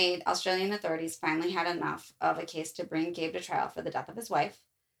 2008, Australian authorities finally had enough of a case to bring Gabe to trial for the death of his wife.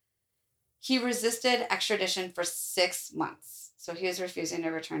 He resisted extradition for 6 months. So he was refusing to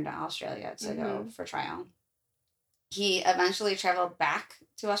return to Australia to go for trial. He eventually traveled back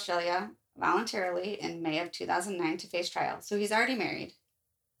to Australia voluntarily in May of 2009 to face trial. So he's already married.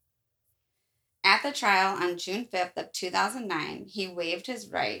 At the trial on June 5th of 2009, he waived his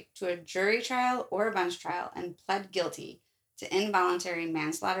right to a jury trial or a bench trial and pled guilty to involuntary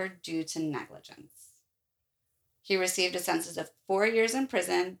manslaughter due to negligence. He received a sentence of 4 years in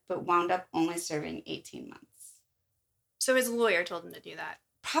prison, but wound up only serving 18 months. So his lawyer told him to do that?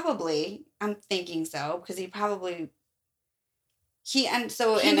 Probably. I'm thinking so, because he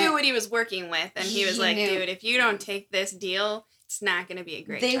knew what he was working with, and he was like, dude, if you don't take this deal, it's not going to be a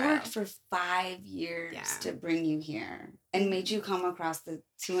great trial. They worked for 5 years to bring you here and made you come across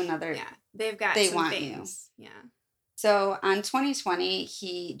to another... Yeah, they've got they some want things. You. Yeah. So on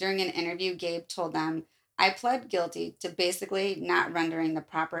 2020, during an interview, Gabe told them, I pled guilty to basically not rendering the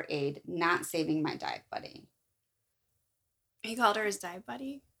proper aid, not saving my dive buddy. He called her his dive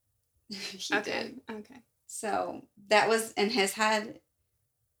buddy? He did. Okay. So that was in his head.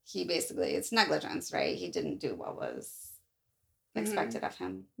 It's negligence, right? He didn't do what was expected of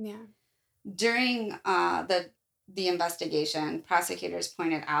him. Yeah. During the investigation, prosecutors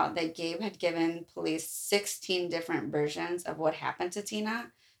pointed out that Gabe had given police 16 different versions of what happened to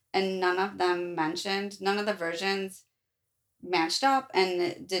Tina, and none of the versions matched up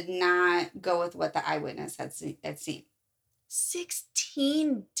and did not go with what the eyewitness had seen.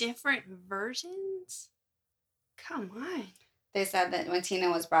 16 different versions? Come on. They said that when Tina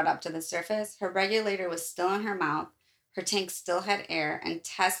was brought up to the surface, her regulator was still in her mouth, her tank still had air, and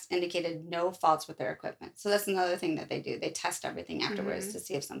tests indicated no faults with their equipment. So that's another thing that they do. They test everything afterwards to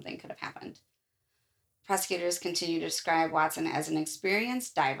see if something could have happened. Prosecutors continue to describe Watson as an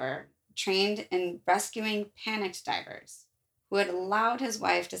experienced diver, trained in rescuing panicked divers, who had allowed his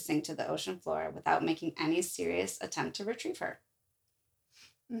wife to sink to the ocean floor without making any serious attempt to retrieve her.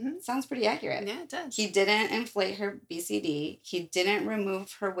 Sounds pretty accurate. Yeah, it does. He didn't inflate her BCD. He didn't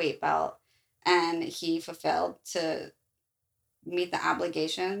remove her weight belt. And he fulfilled to meet the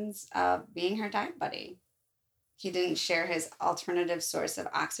obligations of being her dive buddy. He didn't share his alternative source of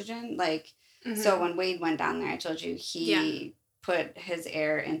oxygen. So when Wade went down there, I told you he put his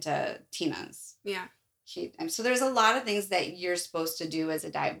air into Tina's. Yeah. So there's a lot of things that you're supposed to do as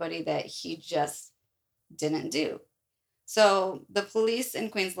a dive buddy that he just didn't do. So the police in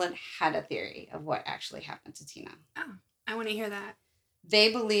Queensland had a theory of what actually happened to Tina. Oh, I want to hear that.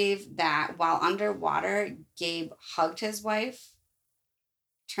 They believe that while underwater, Gabe hugged his wife,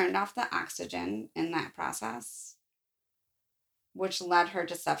 turned off the oxygen in that process, which led her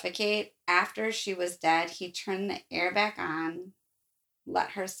to suffocate. After she was dead, he turned the air back on,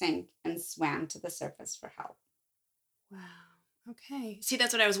 let her sink, and swam to the surface for help. Wow. Okay. See,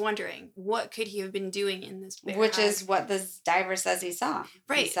 that's what I was wondering. What could he have been doing in this bear Which hug? is what this diver says he saw.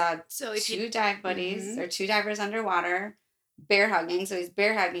 Right. He saw so if two dive buddies or two divers underwater bear hugging. So he's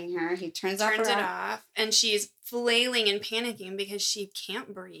bear hugging her. He turns it off, and she's flailing and panicking because she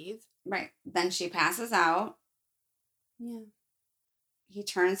can't breathe. Right. Then she passes out. Yeah. He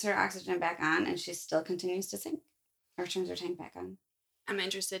turns her oxygen back on, and she still continues to sink. Or turns her tank back on. I'm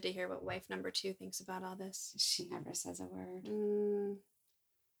interested to hear what wife number 2 thinks about all this. She never says a word.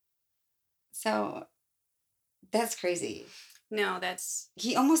 So, that's crazy. No, that's...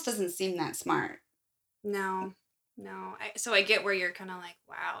 He almost doesn't seem that smart. No. So I get where you're kind of like,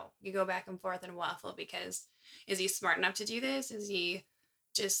 wow. You go back and forth and waffle because is he smart enough to do this? Is he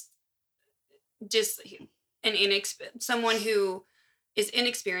just someone who is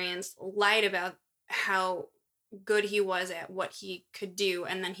inexperienced, lied about how good he was at what he could do,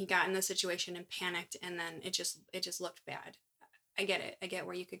 and then he got in the situation and panicked, and then it just looked bad. I get it. I get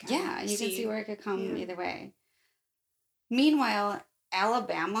where you could kind of you can see where it could come either way. Meanwhile,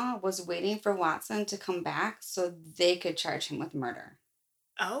 Alabama was waiting for Watson to come back so they could charge him with murder.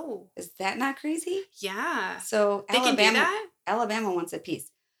 Oh. Is that not crazy? Yeah. So they can do that? Alabama wants a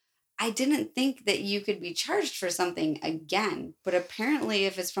piece. I didn't think that you could be charged for something again, but apparently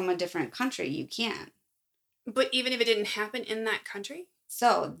if it's from a different country, you can. But even if it didn't happen in that country?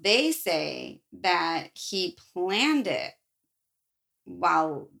 So they say that he planned it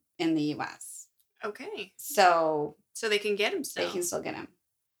while in the U.S. Okay. So they can get him still. They can still get him.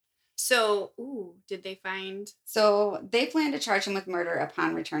 So, did they find... So they plan to charge him with murder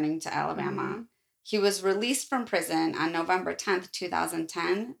upon returning to Alabama. He was released from prison on November 10th,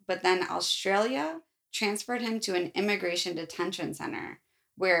 2010, but then Australia transferred him to an immigration detention center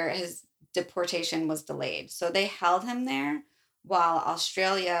where his deportation was delayed. So they held him there while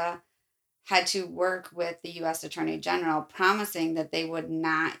Australia had to work with the U.S. Attorney General, promising that they would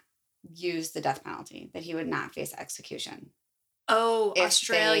not use the death penalty, that he would not face execution. Oh,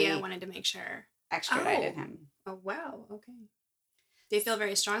 Australia wanted to make sure. Extradited him. Oh, wow. Okay. They feel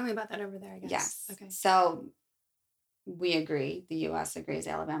very strongly about that over there, I guess. Yes. Okay. So we agree. The U.S. agrees.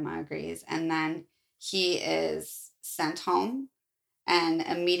 Alabama agrees. And then he is sent home. And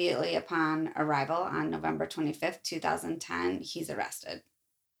immediately upon arrival on November 25th, 2010, he's arrested.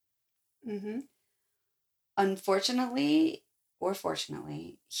 Unfortunately, or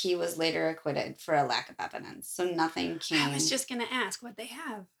fortunately, he was later acquitted for a lack of evidence. So nothing came... I was just going to ask what they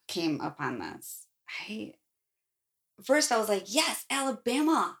have. ...came upon this. First I was like, yes,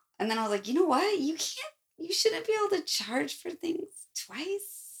 Alabama. And then I was like, you know what? You shouldn't be able to charge for things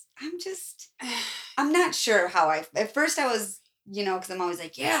twice. I'm not sure how at first I was, because I'm always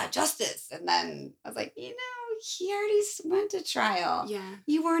like, yeah, justice. And then I was like, he already went to trial. Yeah.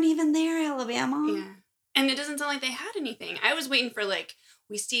 You weren't even there, Alabama. Yeah. And it doesn't sound like they had anything. I was waiting for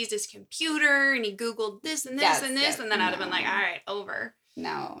we seized his computer and he Googled this and this and this. And then I'd have been like, all right, over.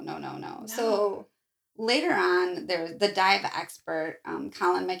 No. So later on, there's the dive expert,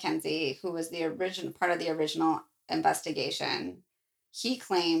 Colin McKenzie, who was the original part of the original investigation. He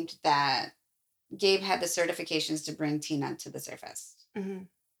claimed that Gabe had the certifications to bring Tina to the surface,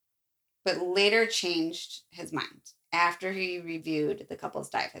 but later changed his mind after he reviewed the couple's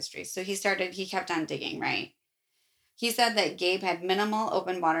dive history. So he kept on digging, right? He said that Gabe had minimal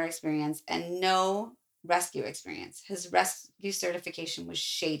open water experience and no rescue experience. His rescue certification was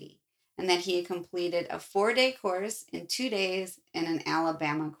shady. and that he completed a 4-day course in 2 days in an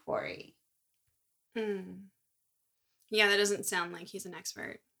Alabama quarry. Hmm. Yeah, that doesn't sound like he's an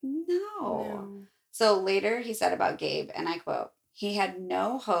expert. No. So later he said about Gabe, and I quote, "He had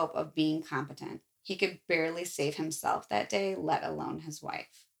no hope of being competent. He could barely save himself that day, let alone his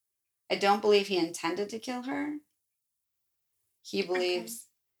wife. I don't believe he intended to kill her. He believes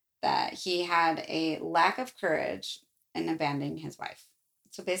that he had a lack of courage in abandoning his wife."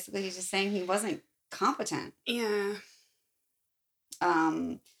 So basically he's just saying he wasn't competent. Yeah.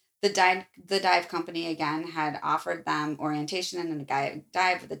 The dive company again had offered them orientation and a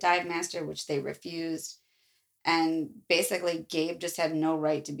dive with a dive master, which they refused. And basically, Gabe just had no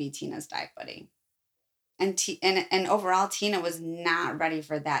right to be Tina's dive buddy. And overall, Tina was not ready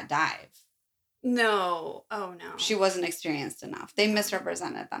for that dive. No. Oh, no. She wasn't experienced enough. They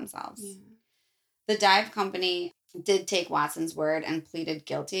misrepresented themselves. Yeah. The dive company did take Watson's word and pleaded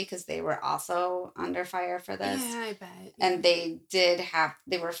guilty because they were also under fire for this. Yeah, I bet. And they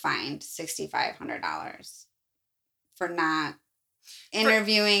were fined $6,500 for not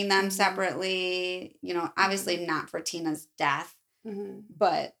interviewing them separately. You know, obviously not for Tina's death,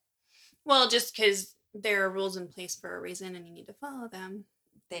 but. Well, just because there are rules in place for a reason and you need to follow them.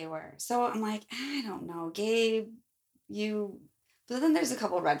 They were. So I'm like, I don't know, Gabe, But then there's a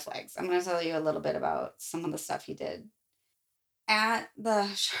couple of red flags. I'm going to tell you a little bit about some of the stuff he did. At the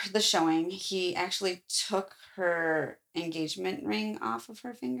showing, he actually took her engagement ring off of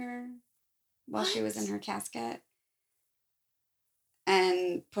her finger while she was in her casket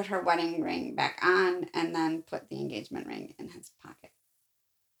and put her wedding ring back on and then put the engagement ring in his pocket.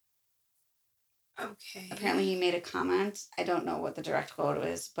 Okay. Apparently he made a comment, I don't know what the direct quote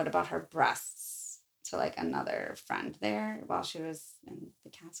is, but about her breasts to like another friend there while she was in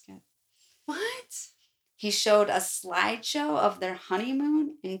the casket. What? He showed a slideshow of their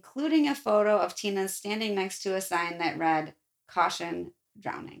honeymoon, including a photo of Tina standing next to a sign that read, "Caution,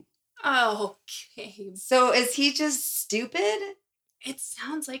 drowning." Okay. So is he just stupid? It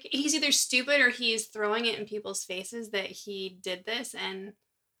sounds like he's either stupid or he's throwing it in people's faces that he did this, and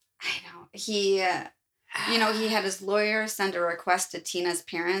I know. He had his lawyer send a request to Tina's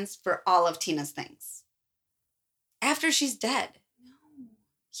parents for all of Tina's things. After she's dead. No.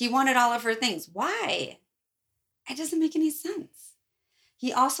 He wanted all of her things. Why? It doesn't make any sense.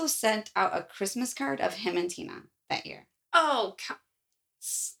 He also sent out a Christmas card of him and Tina that year. Oh,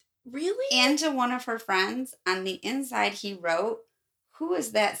 really? And to one of her friends, on the inside he wrote, "Who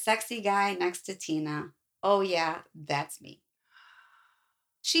is that sexy guy next to Tina? Oh yeah, that's me."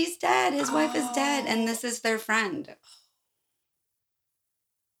 She's dead. His wife is dead. And this is their friend.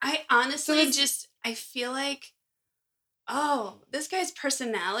 I honestly I feel like, this guy's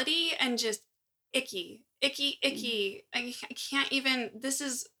personality and just icky. I can't even, this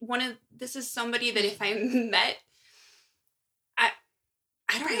is somebody that if I met, I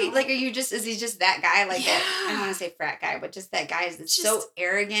don't know. Like, is he just that guy? Like, I don't want to say frat guy, but just that guy is just so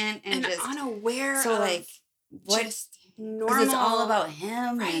arrogant and just unaware. So, like, what? Just normal. Because it's all about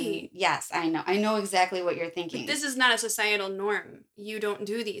him. Right. And yes, I know. I know exactly what you're thinking. Like, this is not a societal norm. You don't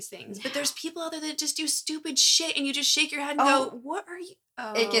do these things. No. But there's people out there that just do stupid shit and you just shake your head and go, what are you?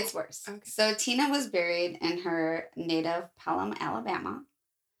 Oh. It gets worse. Okay. So Tina was buried in her native Pelham, Alabama.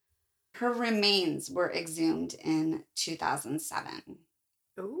 Her remains were exhumed in 2007.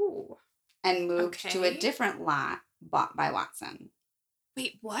 Ooh. And moved to a different lot bought by Watson.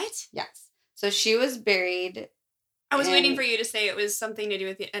 Wait, what? Yes. So she was buried. I was waiting for you to say it was something to do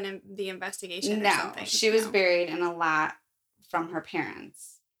with the investigation or something. No, she was buried in a lot from her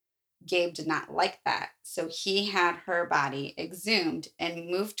parents. Gabe did not like that. So he had her body exhumed and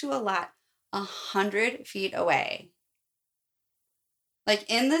moved to a lot 100 feet away. Like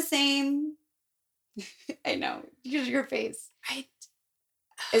in the same... I know. Your face.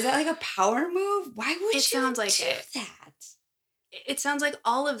 Is that like a power move? Why would you do that? It sounds like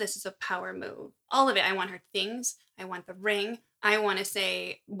all of this is a power move. All of it. I want her things. I want the ring. I want to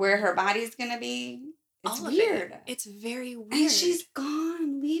say... where her body's going to be. It's weird. It's very weird. And she's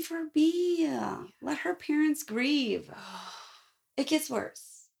gone. Leave her be. Yeah. Let her parents grieve. It gets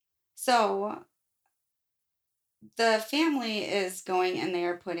worse. So the family is going and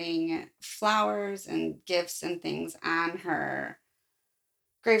they're putting flowers and gifts and things on her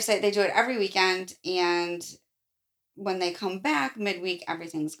gravesite. They do it every weekend. And when they come back midweek,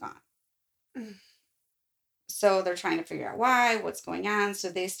 everything's gone. So they're trying to figure out why, what's going on. So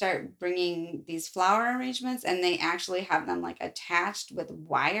they start bringing these flower arrangements and they actually have them like attached with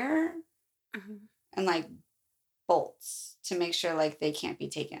wire and like bolts to make sure like they can't be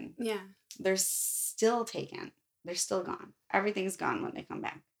taken. Yeah. They're still taken. They're still gone. Everything's gone when they come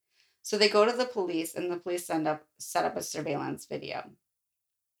back. So they go to the police, and the police set up a surveillance video.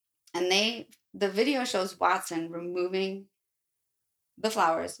 And the video shows Watson removing the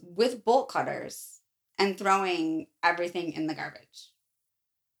flowers with bolt cutters and throwing everything in the garbage.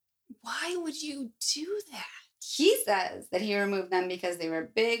 Why would you do that? He says that he removed them because they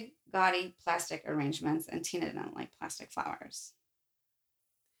were big, gaudy plastic arrangements, and Tina didn't like plastic flowers.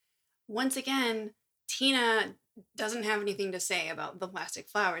 Once again, Tina doesn't have anything to say about the plastic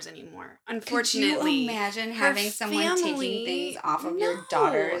flowers anymore. Unfortunately, could you imagine having someone taking things off of your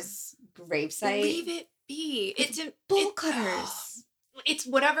daughter's gravesite? Leave it be. It's bolt cutters. It's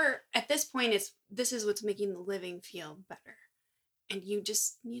whatever. At this point, this is what's making the living feel better, and you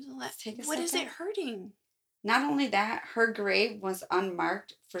just need to take a step back. What is it hurting? Not only that, her grave was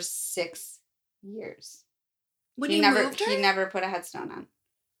unmarked for 6 years. When he moved her? He never put a headstone on.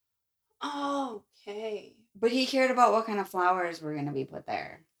 Oh, okay. But he cared about what kind of flowers were going to be put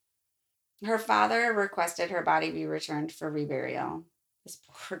there. Her father requested her body be returned for reburial. This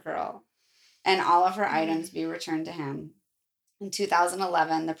poor girl. And all of her items be returned to him. In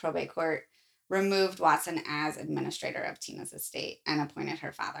 2011, the probate court removed Watson as administrator of Tina's estate and appointed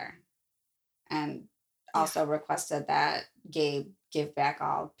her father. And also requested that Gabe give back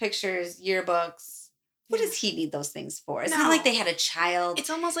all pictures, yearbooks. What does he need those things for? It's not like they had a child. It's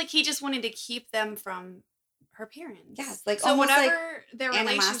almost like he just wanted to keep them from her parents. Yes, like so almost whatever like their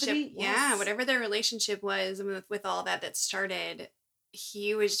relationship, yes. whatever their relationship was with all that started,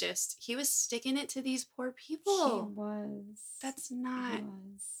 he was sticking it to these poor people. He was. That's not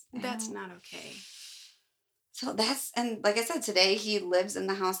okay. So and like I said, today he lives in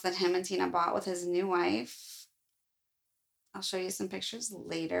the house that him and Tina bought with his new wife. I'll show you some pictures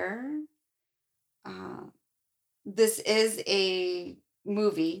later. This is a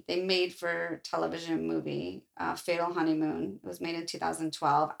movie they made for television movie, Fatal Honeymoon. It was made in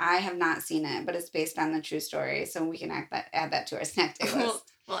 2012. I have not seen it, but it's based on the true story, so we can add that to our snack day list.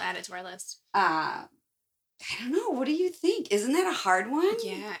 We'll add it to our list. I don't know. What do you think? Isn't that a hard one?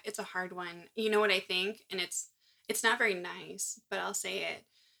 Yeah, it's a hard one. You know what I think? And it's not very nice, but I'll say it.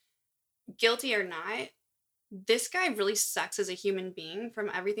 Guilty or not, this guy really sucks as a human being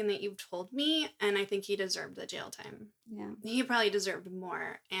from everything that you've told me, and I think he deserved the jail time. Yeah. He probably deserved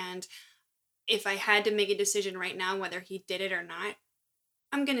more. And if I had to make a decision right now whether he did it or not,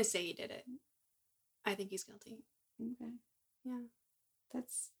 I'm going to say he did it. I think he's guilty. Okay. Yeah.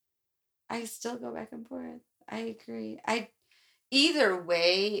 I still go back and forth. I agree. Either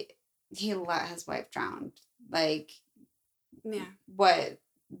way, he let his wife drown. Like, yeah, what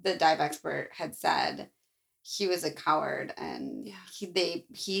the dive expert had said, he was a coward, and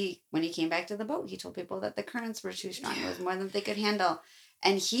he when he came back to the boat, he told people that the currents were too strong. It was more than they could handle,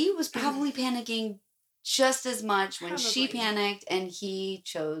 and he was probably panicking just as much when she panicked, and he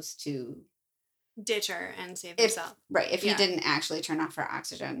chose to ditch her and save himself. Right, if he didn't actually turn off her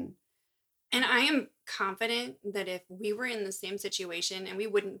oxygen. And I am confident that if we were in the same situation, and we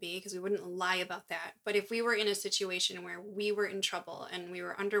wouldn't be because we wouldn't lie about that, but if we were in a situation where we were in trouble and we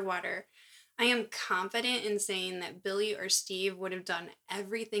were underwater, I am confident in saying that Billy or Steve would have done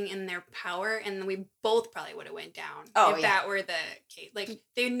everything in their power, and we both probably would have went down if that were the case. Like,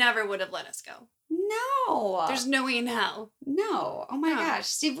 they never would have let us go. No. There's no way in hell. No. Oh my gosh.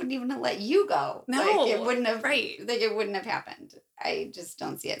 Steve wouldn't even have let you go. No. Like, it wouldn't have. Right. Like, it wouldn't have happened. I just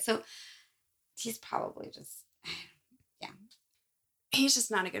don't see it. So he's probably just, yeah. He's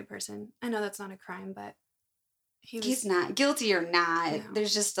just not a good person. I know that's not a crime, but he's not. Guilty or not, no.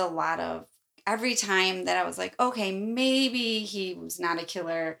 There's just a lot of, every time that I was like, okay, maybe he was not a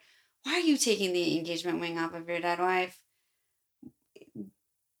killer. Why are you taking the engagement ring off of your dead wife?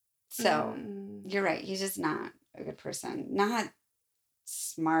 So, you're right. He's just not a good person. Not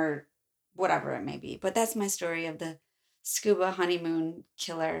smart, whatever it may be. But that's my story of the scuba honeymoon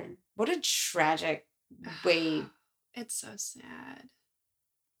killer. What a tragic way. It's so sad.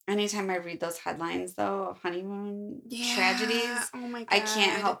 Anytime I read those headlines, though, of honeymoon tragedies, oh my God, I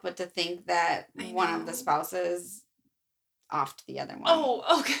can't help but to think that one of the spouses offed the other one.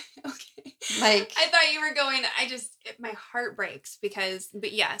 Oh, okay. Like, I thought you were going, my heart breaks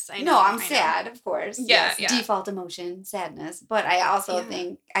but yes, I know. No, I'm sad, of course. Yeah, yes, default emotion, sadness. But I also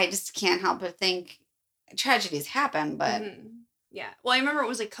think, I just can't help but think tragedies happen, but. Mm-hmm. Yeah. Well, I remember it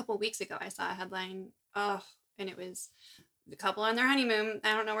was a couple weeks ago, I saw a headline, and it was the couple on their honeymoon.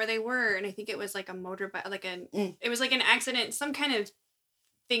 I don't know where they were, and I think it was like a motorbike, it was like an accident, some kind of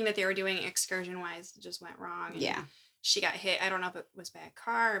thing that they were doing excursion-wise that just went wrong. And she got hit. I don't know if it was by a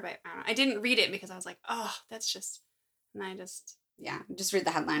car, but I didn't read it because I was like, oh, that's just, and I just. Yeah, just read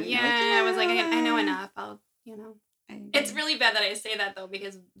the headline. Yeah, I was like, I know enough. I It's agree. really bad that I say that though,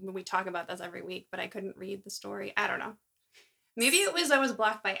 because we talk about this every week, but I couldn't read the story. I don't know. Maybe it was I was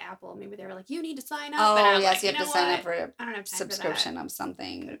blocked by Apple. Maybe they were like, you need to sign up. And I Oh, was yes, like, you you have to know sign up what? for a I don't have time for that. subscription of Could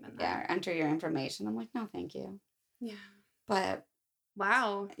something. have been Yeah, that. or enter your information. I'm like, no, thank you. Yeah. But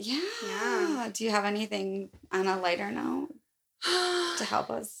Wow. yeah. Yeah. Do you have anything on a lighter note to help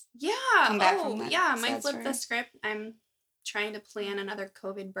us Yeah. come back from Oh, that yeah. Might sad flip the story? script. I'm trying to plan another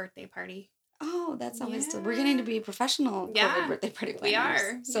COVID birthday party. Oh, that's always we're getting to Yeah. be professional COVID Yeah. birthday party We planners,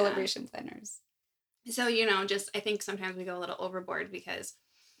 are. Yeah. celebration planners. So, just I think sometimes we go a little overboard because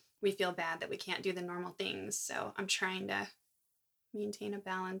we feel bad that we can't do the normal things. So I'm trying to maintain a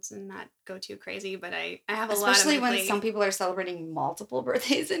balance and not go too crazy, but I have a lot on Especially my when plate. some people are celebrating multiple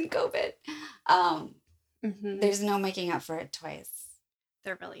birthdays in COVID. There's no making up for it twice.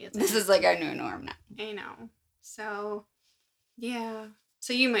 There really isn't. This is like our new norm now. I know. So, yeah.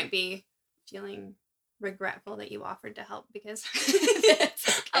 So you might be feeling regretful that you offered to help because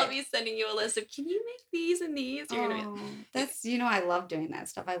I'll be sending you a list of, can you make these and these? You're gonna be that's I love doing that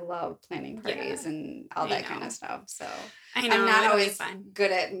stuff. I love planning parties and all that kind of stuff. So I know I'm not it'll be always fun. good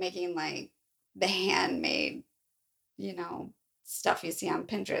at making like the handmade, stuff you see on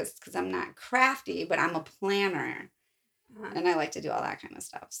Pinterest because I'm not crafty, but I'm a planner and I like to do all that kind of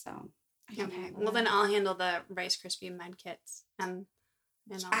stuff. So Okay. Well, then I'll handle the Rice Krispie med kits and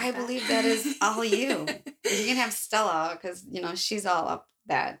all I believe that is all you. You can have Stella because she's all up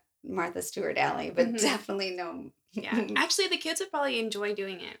that Martha Stewart alley, but definitely no. Yeah, actually, the kids would probably enjoy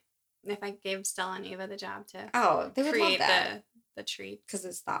doing it if I gave Stella and Ava the job to they would create love that the treat because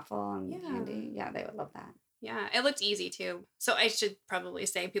it's thoughtful and handy. Yeah, they would love that. Yeah, it looked easy too. So I should probably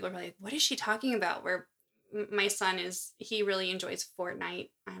say people are probably like, "What is she talking about?" Where my son he really enjoys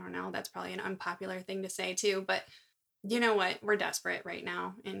Fortnite. I don't know. That's probably an unpopular thing to say too, but. You know what? We're desperate right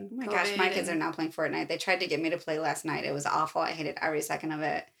now. And oh my gosh, my kids are now playing Fortnite. They tried to get me to play last night. It was awful. I hated every second of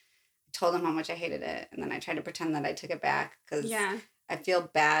it. I told them how much I hated it, and then I tried to pretend that I took it back because I feel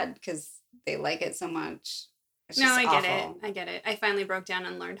bad because they like it so much. It's just awful. I get it. I finally broke down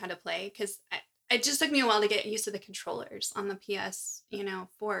and learned how to play because it just took me a while to get used to the controllers on the PS,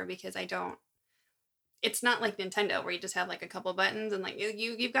 4 because I don't. It's not like Nintendo where you just have like a couple buttons and like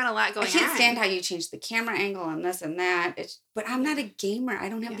you've got a lot going on. I can't stand how you change the camera angle and this and that. But I'm not a gamer. I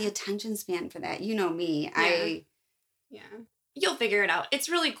don't have the attention span for that. You know me. Yeah. You'll figure it out. It's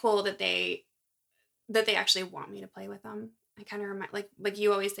really cool that they actually want me to play with them. I kind of remind like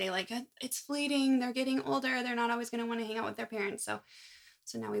you always say like it's fleeting. They're getting older. They're not always going to want to hang out with their parents. So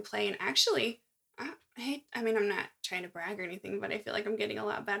now we play and actually I'm not trying to brag or anything, but I feel like I'm getting a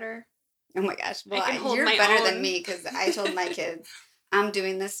lot better. Oh my gosh. Well, you're better than me because I told my kids, I'm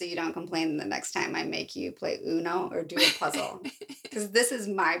doing this so you don't complain the next time I make you play Uno or do a puzzle. Because this is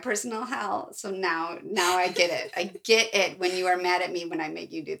my personal hell. So now I get it. I get it when you are mad at me when I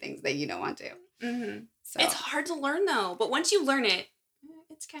make you do things that you don't want to. Mm-hmm. So. It's hard to learn though. But once you learn it,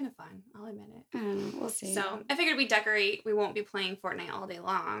 it's kind of fun. I'll admit it. I don't know. We'll see. So I figured we decorate. We won't be playing Fortnite all day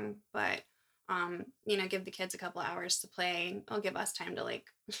long. But give the kids a couple hours to play. It'll give us time to like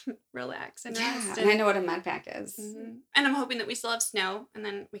relax and rest. And I know what a med pack is. Mm-hmm. And I'm hoping that we still have snow, and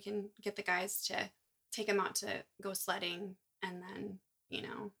then we can get the guys to take them out to go sledding, and then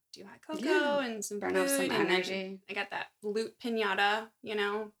do hot cocoa and some burn food off some energy. I got that loot pinata,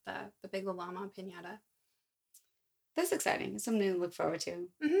 the big llama pinata. That's exciting. It's something to look forward to.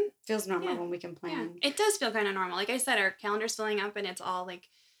 Mm-hmm. Feels normal when we can plan. Yeah. It does feel kind of normal. Like I said, our calendar's filling up, and it's all like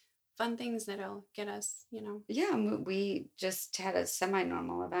fun things that'll get us, Yeah, we just had a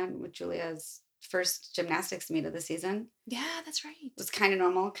semi-normal event with Julia's first gymnastics meet of the season. Yeah, that's right. It was kind of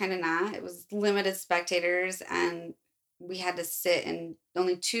normal, kind of not. It was limited spectators, and we had to sit in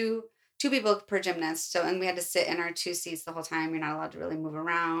only two people per gymnast. And we had to sit in our 2 seats the whole time. You're not allowed to really move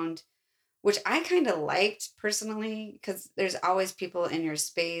around, which I kind of liked personally because there's always people in your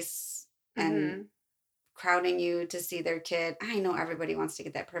space and crowding you to see their kid. I know everybody wants to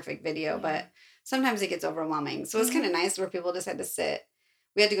get that perfect video, but sometimes it gets overwhelming. So it's kind of nice where people just had to sit.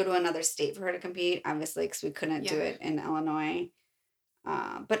 We had to go to another state for her to compete, obviously, because we couldn't do it in Illinois.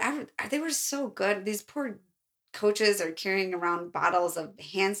 But they were so good. These poor coaches are carrying around bottles of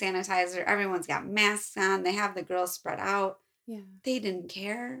hand sanitizer. Everyone's got masks on. They have the girls spread out. Yeah. They didn't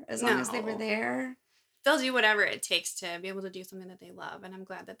care as long as they were there. They'll do whatever it takes to be able to do something that they love, and I'm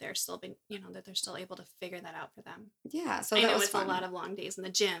glad that they're still able to figure that out for them. Yeah, so I that know was it's fun. A lot of long days in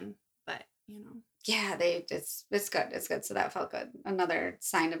the gym, but you know. Yeah, it's good. It's good. So that felt good. Another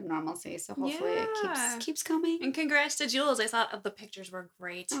sign of normalcy. So hopefully it Yeah. keeps coming. And congrats to Jules. I thought the pictures were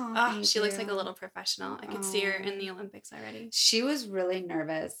great. Oh, Oh, thank she looks like a you. little professional. I could see her in the Olympics already. She was really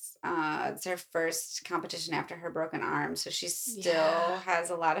nervous. It's her first competition after her broken arm, so she still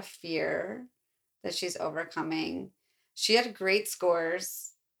has a lot of fear that she's overcoming. She had great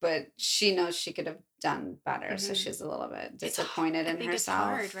scores, but she knows she could have done better, so she's a little bit disappointed in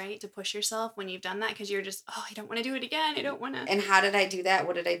herself. It's hard, right, to push yourself when you've done that because you're just, I don't want to do it again. I don't want to. And how did I do that?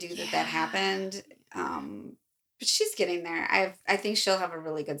 What did I do that happened? But she's getting there. I think she'll have a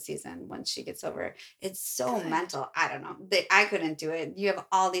really good season once she gets over it. It's so mental. I don't know. I couldn't do it. You have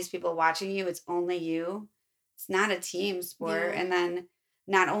all these people watching you. It's only you. It's not a team sport. And then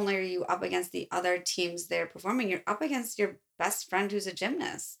not only are you up against the other teams they're performing, you're up against your best friend who's a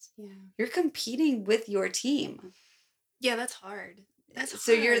gymnast. Yeah. You're competing with your team. Yeah, that's hard.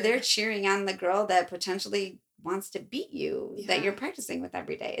 So you're there cheering on the girl that potentially wants to beat you, that you're practicing with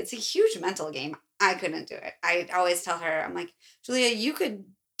every day. It's a huge mental game. I couldn't do it. I always tell her, I'm like, Julia, you could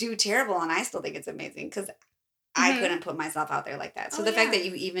do terrible and I still think it's amazing because I couldn't put myself out there like that. So the fact that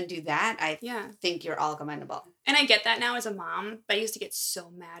you even do that, I think you're all commendable. And I get that now as a mom, but I used to get so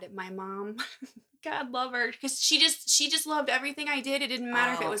mad at my mom. God love her, because she just loved everything I did. It didn't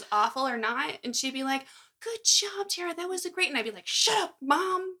matter if it was awful or not, and she'd be like, "Good job, Tara. That was great." And I'd be like, "Shut up,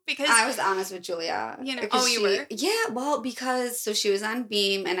 Mom," because I was honest with Julia. You know, you were? Yeah, well, because she was on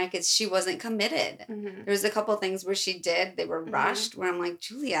beam, and she wasn't committed. There was a couple things where they were rushed. Where I'm like,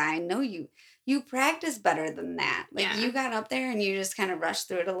 Julia, I know you practice better than that. Like you got up there and you just kind of rushed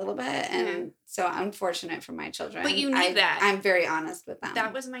through it a little bit, and so I'm fortunate for my children. But you need that. I'm very honest with them.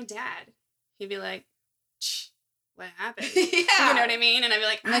 That was my dad. He'd be like, "What happened?" Yeah. You know what I mean? And I'd be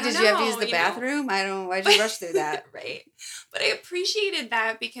like, "Did you have to use the bathroom? I don't. Why'd you rush through that?" Right. But I appreciated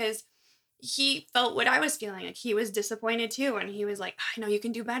that because he felt what I was feeling. Like he was disappointed too, and he was like, "I know you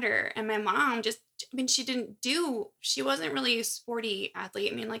can do better." And my mom she wasn't really a sporty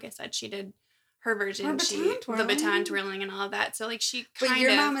athlete. I mean, like I said, she did her version, the baton twirling and all of that. So like she kind of. But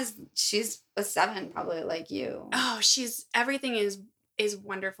your mom she's a 7, probably like you. Oh, everything is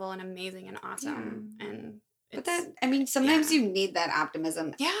wonderful and amazing and awesome. And sometimes you need that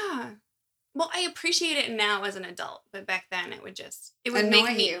optimism. Yeah. Well, I appreciate it now as an adult, but back then it would annoy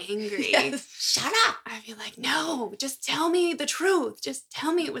make me angry. Yes. Shut up. I'd be like, "No, just tell me the truth. Just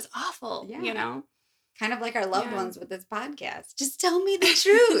tell me it was awful." Yeah. You know? Kind of like our loved ones with this podcast. Just tell me the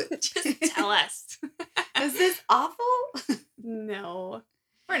truth. Just tell us. Is this awful? No.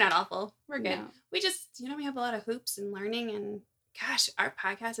 We're not awful. We're good. No. We just, we have a lot of hoops and learning, and gosh, our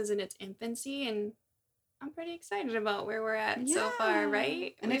podcast is in its infancy, and I'm pretty excited about where we're at so far,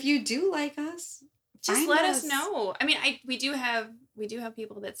 right? And if you do like us, just let us know. I mean, we do have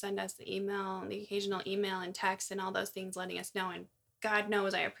people that send us the occasional email and text and all those things letting us know, and God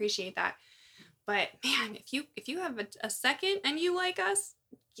knows I appreciate that. But man, if you have a second and you like us,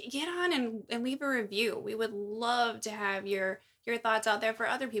 get on and leave a review. We would love to have your thoughts out there for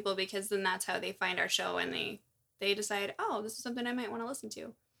other people, because then that's how they find our show and they decide, oh, this is something I might want to listen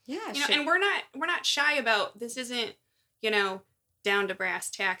to. Yeah, and we're not shy about this. Isn't down to brass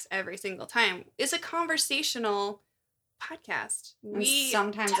tacks every single time. It's a conversational podcast.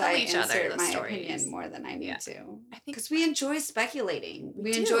 Sometimes I insert my stories. Opinion more than I need to. I think because we enjoy speculating.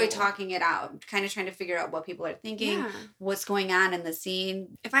 We enjoy talking it out, kind of trying to figure out what people are thinking, what's going on in the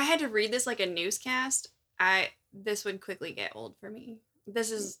scene. If I had to read this like a newscast, this would quickly get old for me.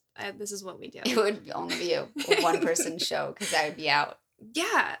 This is what we do. It would only be a one-person show because I would be out.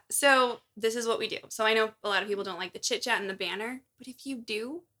 Yeah. So this is what we do. So I know a lot of people don't like the chit chat and the banner, but if you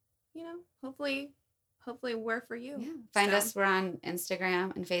do, hopefully we're for you. Yeah. Find us. We're on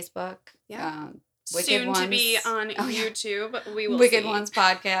Instagram and Facebook. Yeah. Wicked Soon Ones. to be on YouTube. We will Wicked see. Ones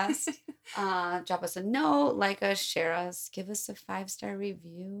podcast. Drop us a note, like us, share us, give us a 5-star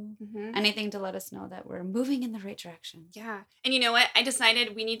review. Anything to let us know that we're moving in the right direction. Yeah. And you know what? I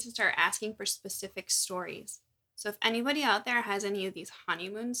decided we need to start asking for specific stories. So if anybody out there has any of these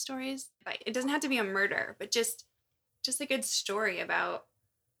honeymoon stories, it doesn't have to be a murder, but just a good story about,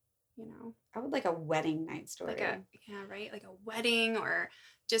 I would like a wedding night story. Like a wedding, or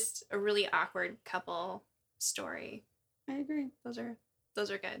just a really awkward couple story. I agree. Those are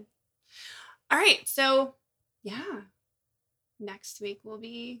good. All right. So next week will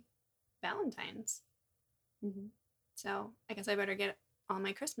be Valentine's. So I guess I better get all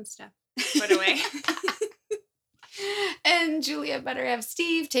my Christmas stuff put away. And Julia better have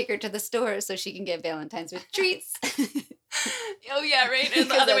Steve take her to the store so she can get Valentine's with treats. Oh, yeah, right?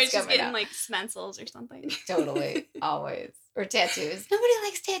 And otherwise she's getting like Smencils or something. Totally. Always. Or tattoos. Nobody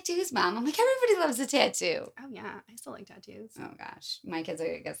likes tattoos, Mom. I'm like, everybody loves a tattoo. Oh yeah, I still like tattoos. Oh gosh, my kids.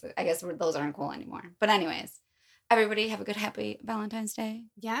 I guess those aren't cool anymore. But anyways, everybody have a good, happy Valentine's Day.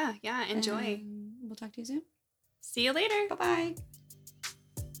 Yeah, enjoy. And we'll talk to you soon. See you later. Bye bye.